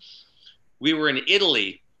American, we were in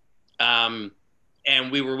Italy, and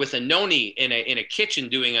we were with a noni in a kitchen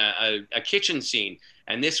doing a kitchen scene.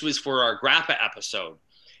 And this was for our Grappa episode.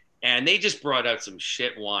 And they just brought out some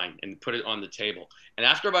shit wine and put it on the table. And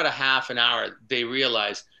after about a half an hour, they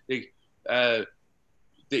realized I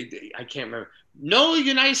can't remember. No,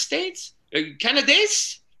 United States,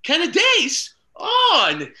 Canada's. Oh,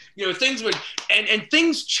 and you know, things would and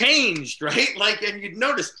things changed, right? Like, and you'd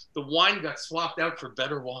notice the wine got swapped out for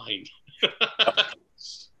better wine.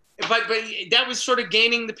 but that was sort of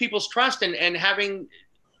gaining the people's trust and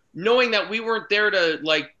knowing that we weren't there to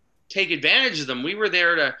like take advantage of them. We were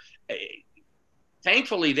there to.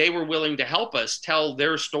 Thankfully, they were willing to help us tell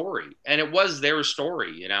their story, and it was their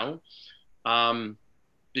story, you know.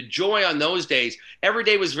 The joy on those days, every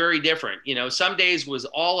day was very different. You know, some days was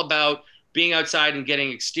all about being outside and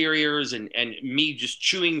getting exteriors and me just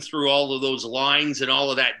chewing through all of those lines and all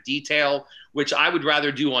of that detail, which I would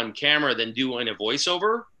rather do on camera than do in a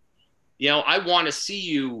voiceover. You know, I want to see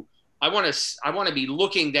you. I want to be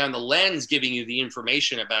looking down the lens, giving you the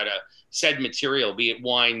information about a said material, be it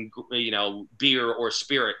wine, you know, beer or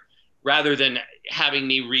spirit, rather than having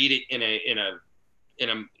me read it in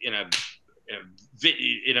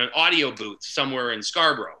an audio booth somewhere in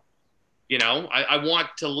Scarborough. You know, I want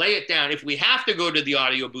to lay it down. If we have to go to the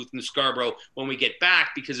audio booth in Scarborough when we get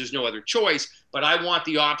back because there's no other choice, but I want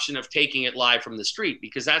the option of taking it live from the street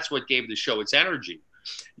because that's what gave the show its energy.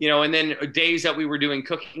 You know, and then days that we were doing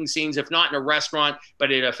cooking scenes, if not in a restaurant,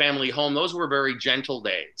 but at a family home, those were very gentle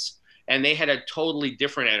days. And they had a totally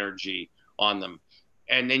different energy on them.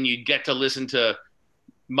 And then you'd get to listen to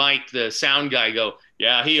Mike, the sound guy, go,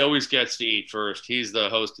 yeah, he always gets to eat first. He's the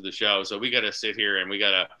host of the show. So we got to sit here and we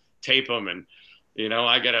got to tape him. And, you know,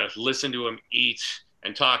 I got to listen to him eat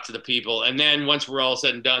and talk to the people. And then once we're all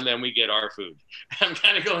said and done, then we get our food. I'm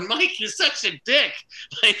kind of going, Mike, you're such a dick.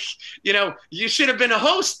 Like, you know, you should have been a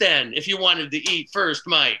host then if you wanted to eat first,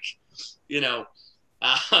 Mike, you know.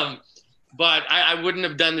 But I wouldn't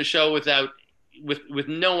have done the show with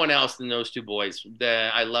no one else than those 2 boys.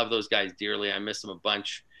 I love those guys dearly. I miss them a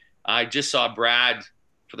bunch. I just saw Brad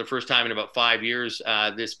for the first time in about 5 years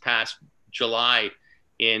this past July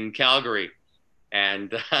in Calgary.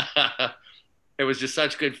 And it was just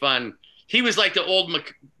such good fun. He was like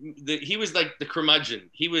he was like the curmudgeon.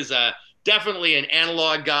 He was definitely an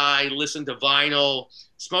analog guy, listened to vinyl,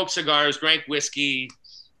 smoked cigars, drank whiskey,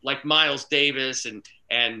 like Miles Davis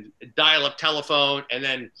and dial-up telephone. And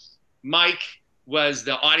then Mike was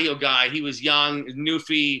the audio guy. He was young,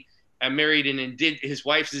 Newfie, married his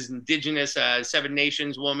wife's is indigenous 7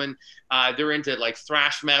 Nations woman. They're into like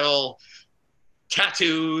thrash metal,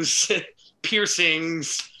 tattoos,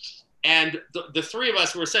 piercings. And the 3 of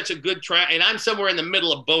us were such a good track. And I'm somewhere in the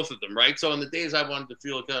middle of both of them, right? So on the days I wanted to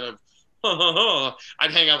feel kind of,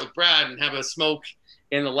 I'd hang out with Brad and have a smoke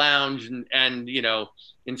in the lounge and you know,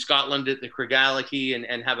 in Scotland at the Craigallachie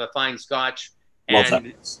and have a fine scotch.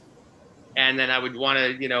 And then I would want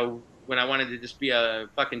to, you know, when I wanted to just be a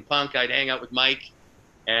fucking punk, I'd hang out with Mike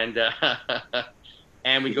and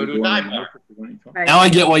we'd go to a dive bar. Now I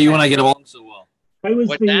get why you and I get along so well.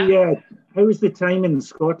 How was the time in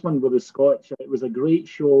Scotland with the Scotch? It was a great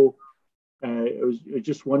show. It was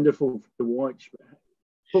just wonderful to watch.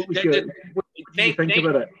 What did you think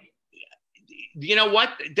about it? You know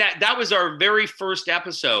what? That was our very first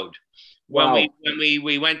episode. Wow. When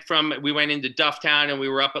we went into Dufftown and we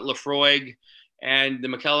were up at Lefroy and the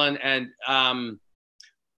McKellen and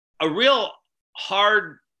a real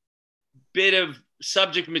hard bit of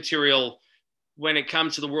subject material when it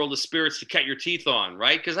comes to the world of spirits to cut your teeth on,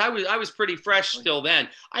 right? Because I was pretty fresh still then.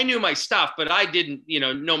 I knew my stuff, but I didn't,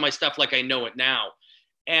 know my stuff like I know it now.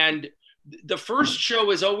 And the first show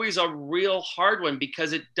is always a real hard one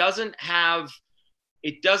because it doesn't have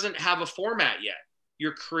a format yet.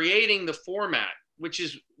 You're creating the format, which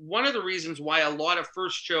is one of the reasons why a lot of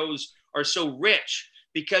first shows are so rich.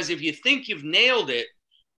 Because if you think you've nailed it,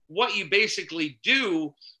 what you basically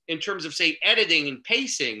do in terms of, say, editing and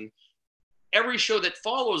pacing, every show that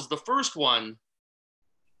follows the first one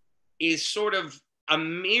is sort of a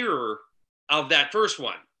mirror of that first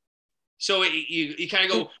one. So you kind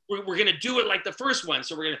of go, we're going to do it like the first one.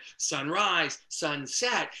 So we're going to sunrise,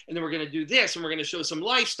 sunset, and then we're going to do this, and we're going to show some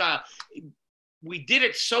lifestyle. We did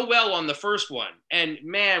it so well on the first one. And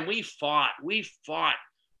man, we fought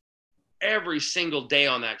every single day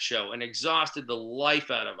on that show and exhausted the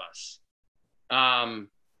life out of us.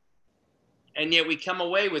 And yet we come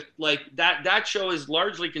away with like that show is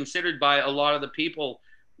largely considered by a lot of the people,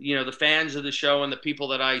 the fans of the show and the people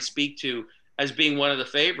that I speak to as being one of the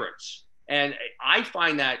favorites. And I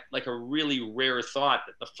find that like a really rare thought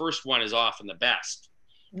that the first one is often the best.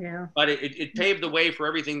 Yeah. But it paved the way for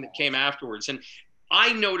everything that came afterwards. And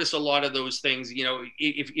I notice a lot of those things,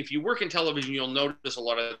 if you work in television, you'll notice a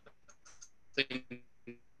lot of things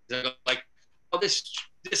like, oh,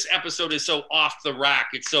 this episode is so off the rack.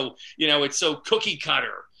 It's so, it's so cookie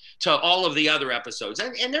cutter to all of the other episodes.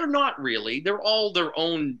 And they're not really. They're all their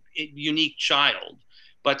own unique child,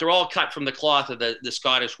 but they're all cut from the cloth of the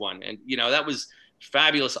Scottish one. And, that was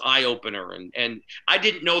fabulous eye-opener. And I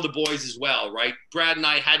didn't know the boys as well, right? Brad and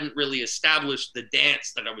I hadn't really established the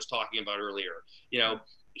dance that I was talking about earlier.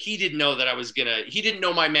 He didn't know that he didn't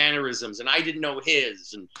know my mannerisms and I didn't know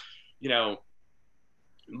his. And,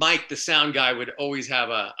 Mike, the sound guy, would always have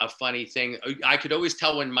a funny thing. I could always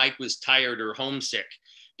tell when Mike was tired or homesick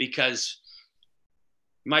because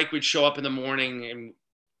Mike would show up in the morning and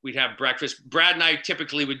we'd have breakfast. Brad and I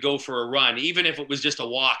typically would go for a run, even if it was just a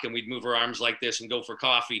walk and we'd move our arms like this and go for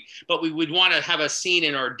coffee. But we would want to have a scene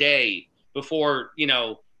in our day before,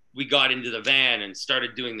 we got into the van and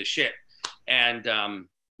started doing the shit. And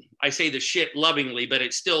I say the shit lovingly, but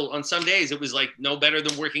it's still, on some days, it was like no better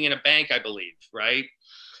than working in a bank, I believe, right?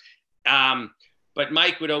 But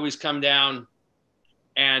Mike would always come down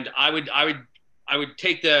and I would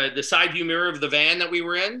take the side view mirror of the van that we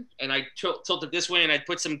were in and I'd tilt it this way and I'd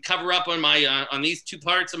put some cover up on my on these two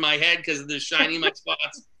parts of my head because of the shiny my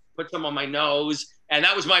spots, put some on my nose, and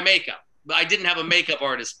that was my makeup. I didn't have a makeup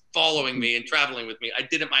artist following me and traveling with me. I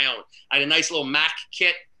did it my own. I had a nice little Mac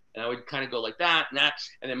kit and I would kind of go like that and that,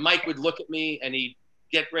 and then Mike would look at me and he'd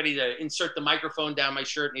get ready to insert the microphone down my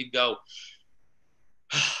shirt and he'd go,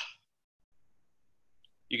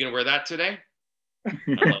 "You gonna wear that today?"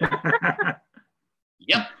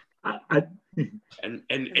 Yep. And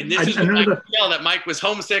this is when I could tell that Mike was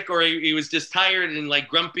homesick or he was just tired and like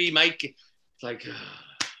grumpy. Mike, it's like,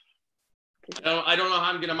 I don't know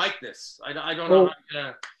how I'm gonna mic this. I don't know how I'm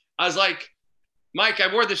gonna. I was like, Mike,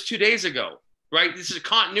 I wore this 2 days ago, right? This is a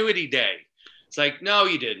continuity day. It's like, no,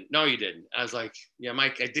 you didn't. No, you didn't. I was like, yeah,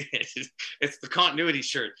 Mike, I did. It's the continuity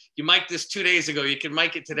shirt. You mic'd this 2 days ago. You can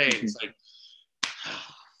mic it today. And it's like,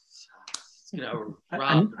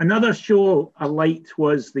 Another show I liked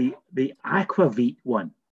was the Aquavit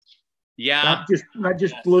one. Yeah, that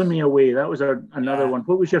just blew me away. That was another one.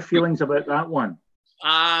 What was your feelings about that one?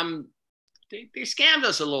 They scammed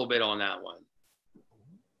us a little bit on that one.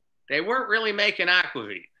 They weren't really making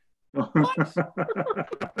Aquavit. Oh,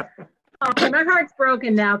 my heart's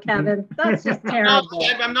broken now, Kevin. That's just terrible. No,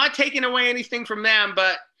 I'm not taking away anything from them,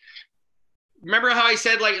 but remember how I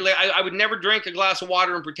said like I would never drink a glass of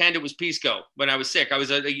water and pretend it was Pisco when I was sick. I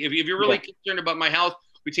was if you're really concerned about my health,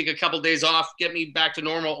 we take a couple of days off, get me back to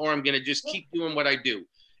normal, or I'm gonna just keep doing what I do.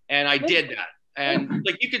 And I did that. And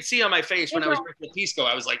like you could see on my face when I was drinking Pisco,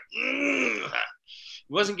 I was like,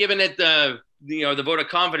 wasn't giving it the vote of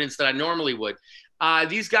confidence that I normally would.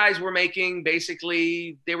 These guys were making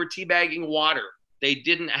basically they were teabagging water. They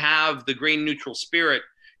didn't have the grain neutral spirit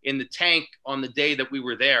in the tank on the day that we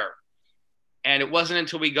were there. And it wasn't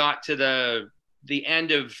until we got to the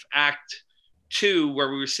end of Act 2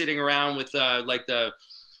 where we were sitting around with like the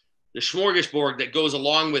smorgasbord that goes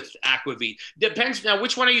along with Aquavit. Depends now,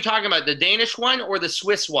 which one are you talking about? The Danish one or the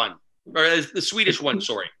Swiss one? Or the Swedish one,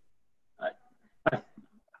 sorry.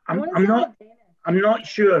 I'm not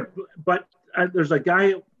sure, but there's a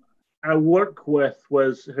guy I work with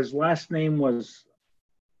his last name was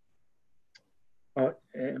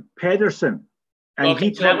Pedersen. And okay,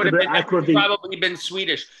 he talked about aquavit. probably been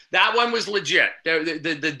Swedish. That one was legit.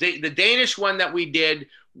 The Danish one that we did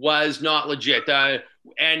was not legit.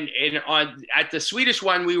 And at the Swedish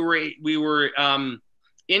one, we were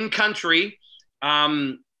in country.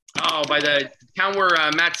 By the town where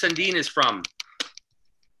Matt Sundin is from.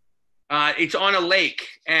 It's on a lake,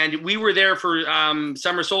 and we were there for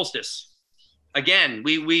summer solstice. Again,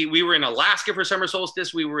 we were in Alaska for summer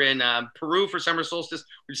solstice. We were in Peru for summer solstice,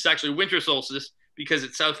 which is actually winter solstice because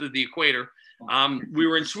it's south of the equator. We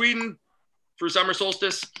were in Sweden for summer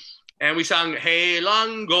solstice, and we sang "Hey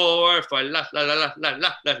Langor, fa la la la la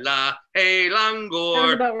la la la, Hey Langor."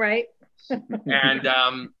 Sounds about right. And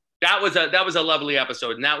that was a lovely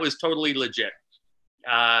episode, and that was totally legit.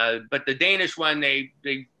 But the Danish one, they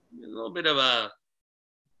a little bit of a,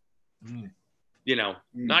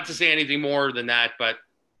 not to say anything more than that, but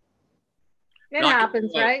it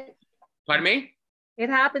happens, right? Pardon me? It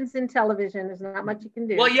happens in television. There's not much you can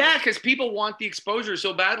do. Well, yeah, because people want the exposure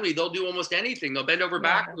so badly, they'll do almost anything. They'll bend over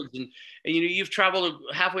backwards, and you've traveled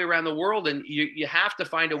halfway around the world, and you have to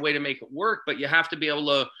find a way to make it work, but you have to be able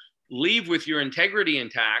to leave with your integrity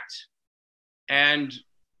intact. And,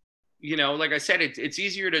 like I said, it's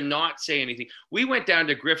easier to not say anything. We went down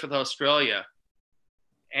to Griffith, Australia,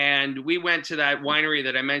 and we went to that winery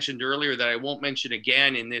that I mentioned earlier that I won't mention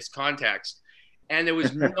again in this context. And there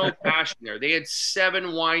was no passion there. They had 7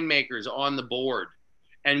 winemakers on the board,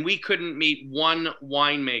 and we couldn't meet one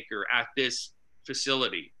winemaker at this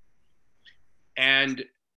facility. And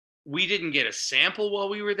we didn't get a sample while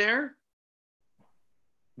we were there.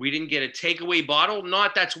 We didn't get a takeaway bottle.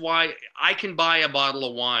 That's why I can buy a bottle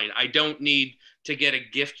of wine. I don't need to get a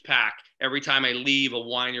gift pack every time I leave a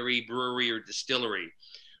winery, brewery, or distillery.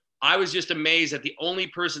 I was just amazed that the only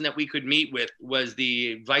person that we could meet with was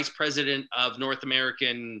the vice president of North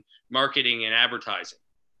American marketing and advertising.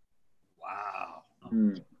 Wow.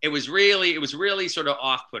 It was really sort of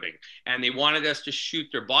off-putting. And they wanted us to shoot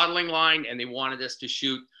their bottling line, and they wanted us to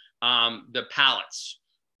shoot the pallets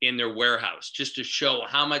in their warehouse just to show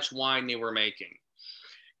how much wine they were making.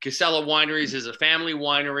 Casella Wineries is a family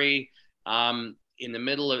winery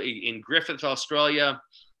in Griffith, Australia.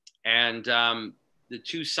 And the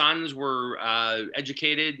 2 sons were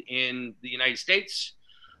educated in the United States,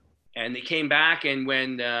 and they came back. And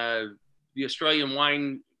when the Australian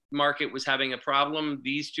wine market was having a problem,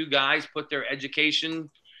 these 2 guys put their education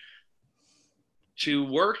to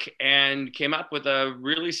work and came up with a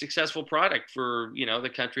really successful product for, the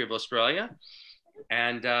country of Australia.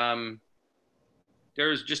 And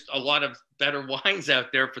there's just a lot of better wines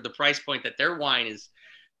out there for the price point that their wine is,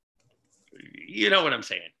 you know what I'm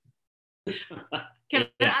saying. I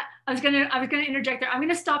was gonna interject there. I'm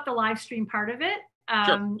gonna stop the live stream part of it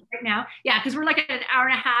right now. Yeah, because we're like at an hour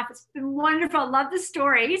and a half. It's been wonderful. I love the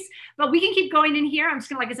stories, but we can keep going in here. I'm just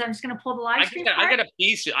gonna pull the live stream. I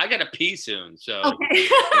gotta pee soon. So okay,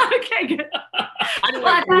 okay, good.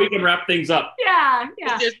 We can wrap things up. Yeah.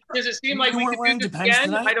 Does it seem like we can do this again?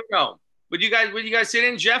 Tonight? I don't know. Would you guys sit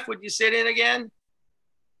in? Jeff, would you sit in again?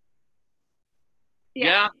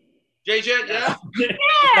 Yeah. JJ, yeah.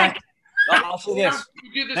 Yeah. I'll say this.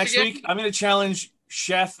 Next week, I'm going to challenge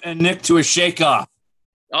Chef and Nick to a shake-off.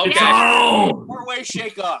 Okay. It's on. 4-way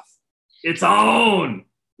shake-off. It's on.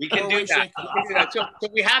 We can do that. So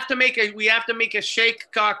we have to make a shake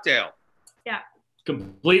cocktail. Yeah.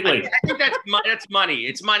 Completely. I think that's money.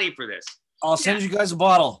 It's money for this. I'll send you guys a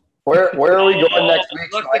bottle. Where are we going next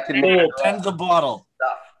week? So I can send the bottle.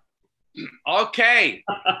 Okay.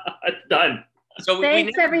 Done. So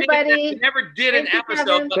thanks, everybody. We never did an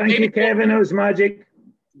episode. But Thank you, Kevin. That was magic.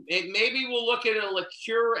 Maybe we'll look at a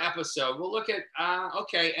liqueur episode. We'll look at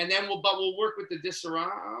okay, and then we'll work with the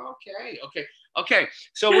Disaronno. Okay.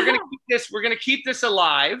 So we're gonna keep this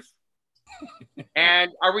alive.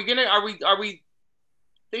 And are we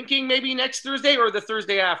thinking maybe next Thursday or the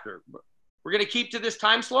Thursday after? We're gonna keep to this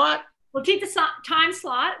time slot. We'll keep the time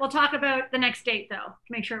slot. We'll talk about the next date though, to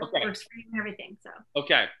make sure it works for you and everything. So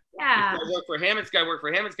okay. Yeah. It's gotta work for him. It's gotta work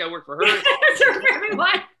for him. It's gotta work for her. For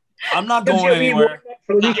everyone. I'm not going anywhere.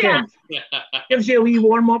 For the weekend. Gives you a wee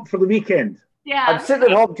warm up for the weekend. Yeah. I'm sitting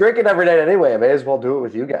at home drinking every night anyway. I may as well do it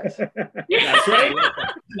with you guys. That's right.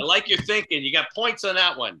 I like your thinking. You got points on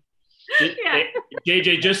that one. Yeah.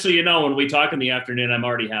 JJ, just so you know, when we talk in the afternoon, I'm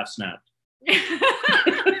already half snapped.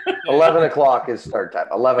 11 o'clock is start time.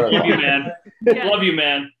 11 o'clock. Love you, man. Yeah. Love you,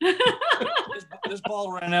 man. This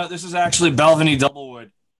ball ran out. This is actually Balvenie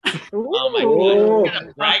Doublewood. Oh my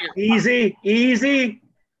God. Easy.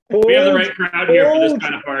 We have the right crowd here for this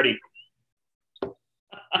kind of party.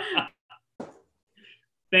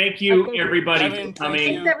 Thank you, everybody, for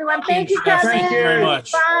coming. Thanks, everyone. Thank you, Kevin. Thank you very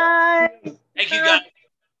much. Bye. Thank you, guys.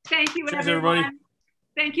 Thank you, Cheers, everyone. everybody.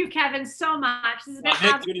 Thank you, Kevin, so much. This has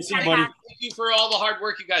been Nick, good to see you, buddy. Thank you for all the hard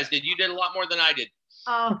work you guys did. You did a lot more than I did.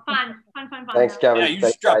 Oh, fun. Thanks, Kevin. Yeah, you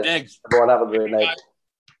Thanks, just dropped guys. eggs. Everyone have a great night.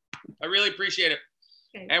 I really appreciate it.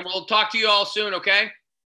 Okay. And we'll talk to you all soon, okay?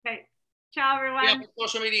 Okay. Ciao, everyone. Yeah,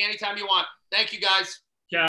 social media anytime you want. Thank you, guys.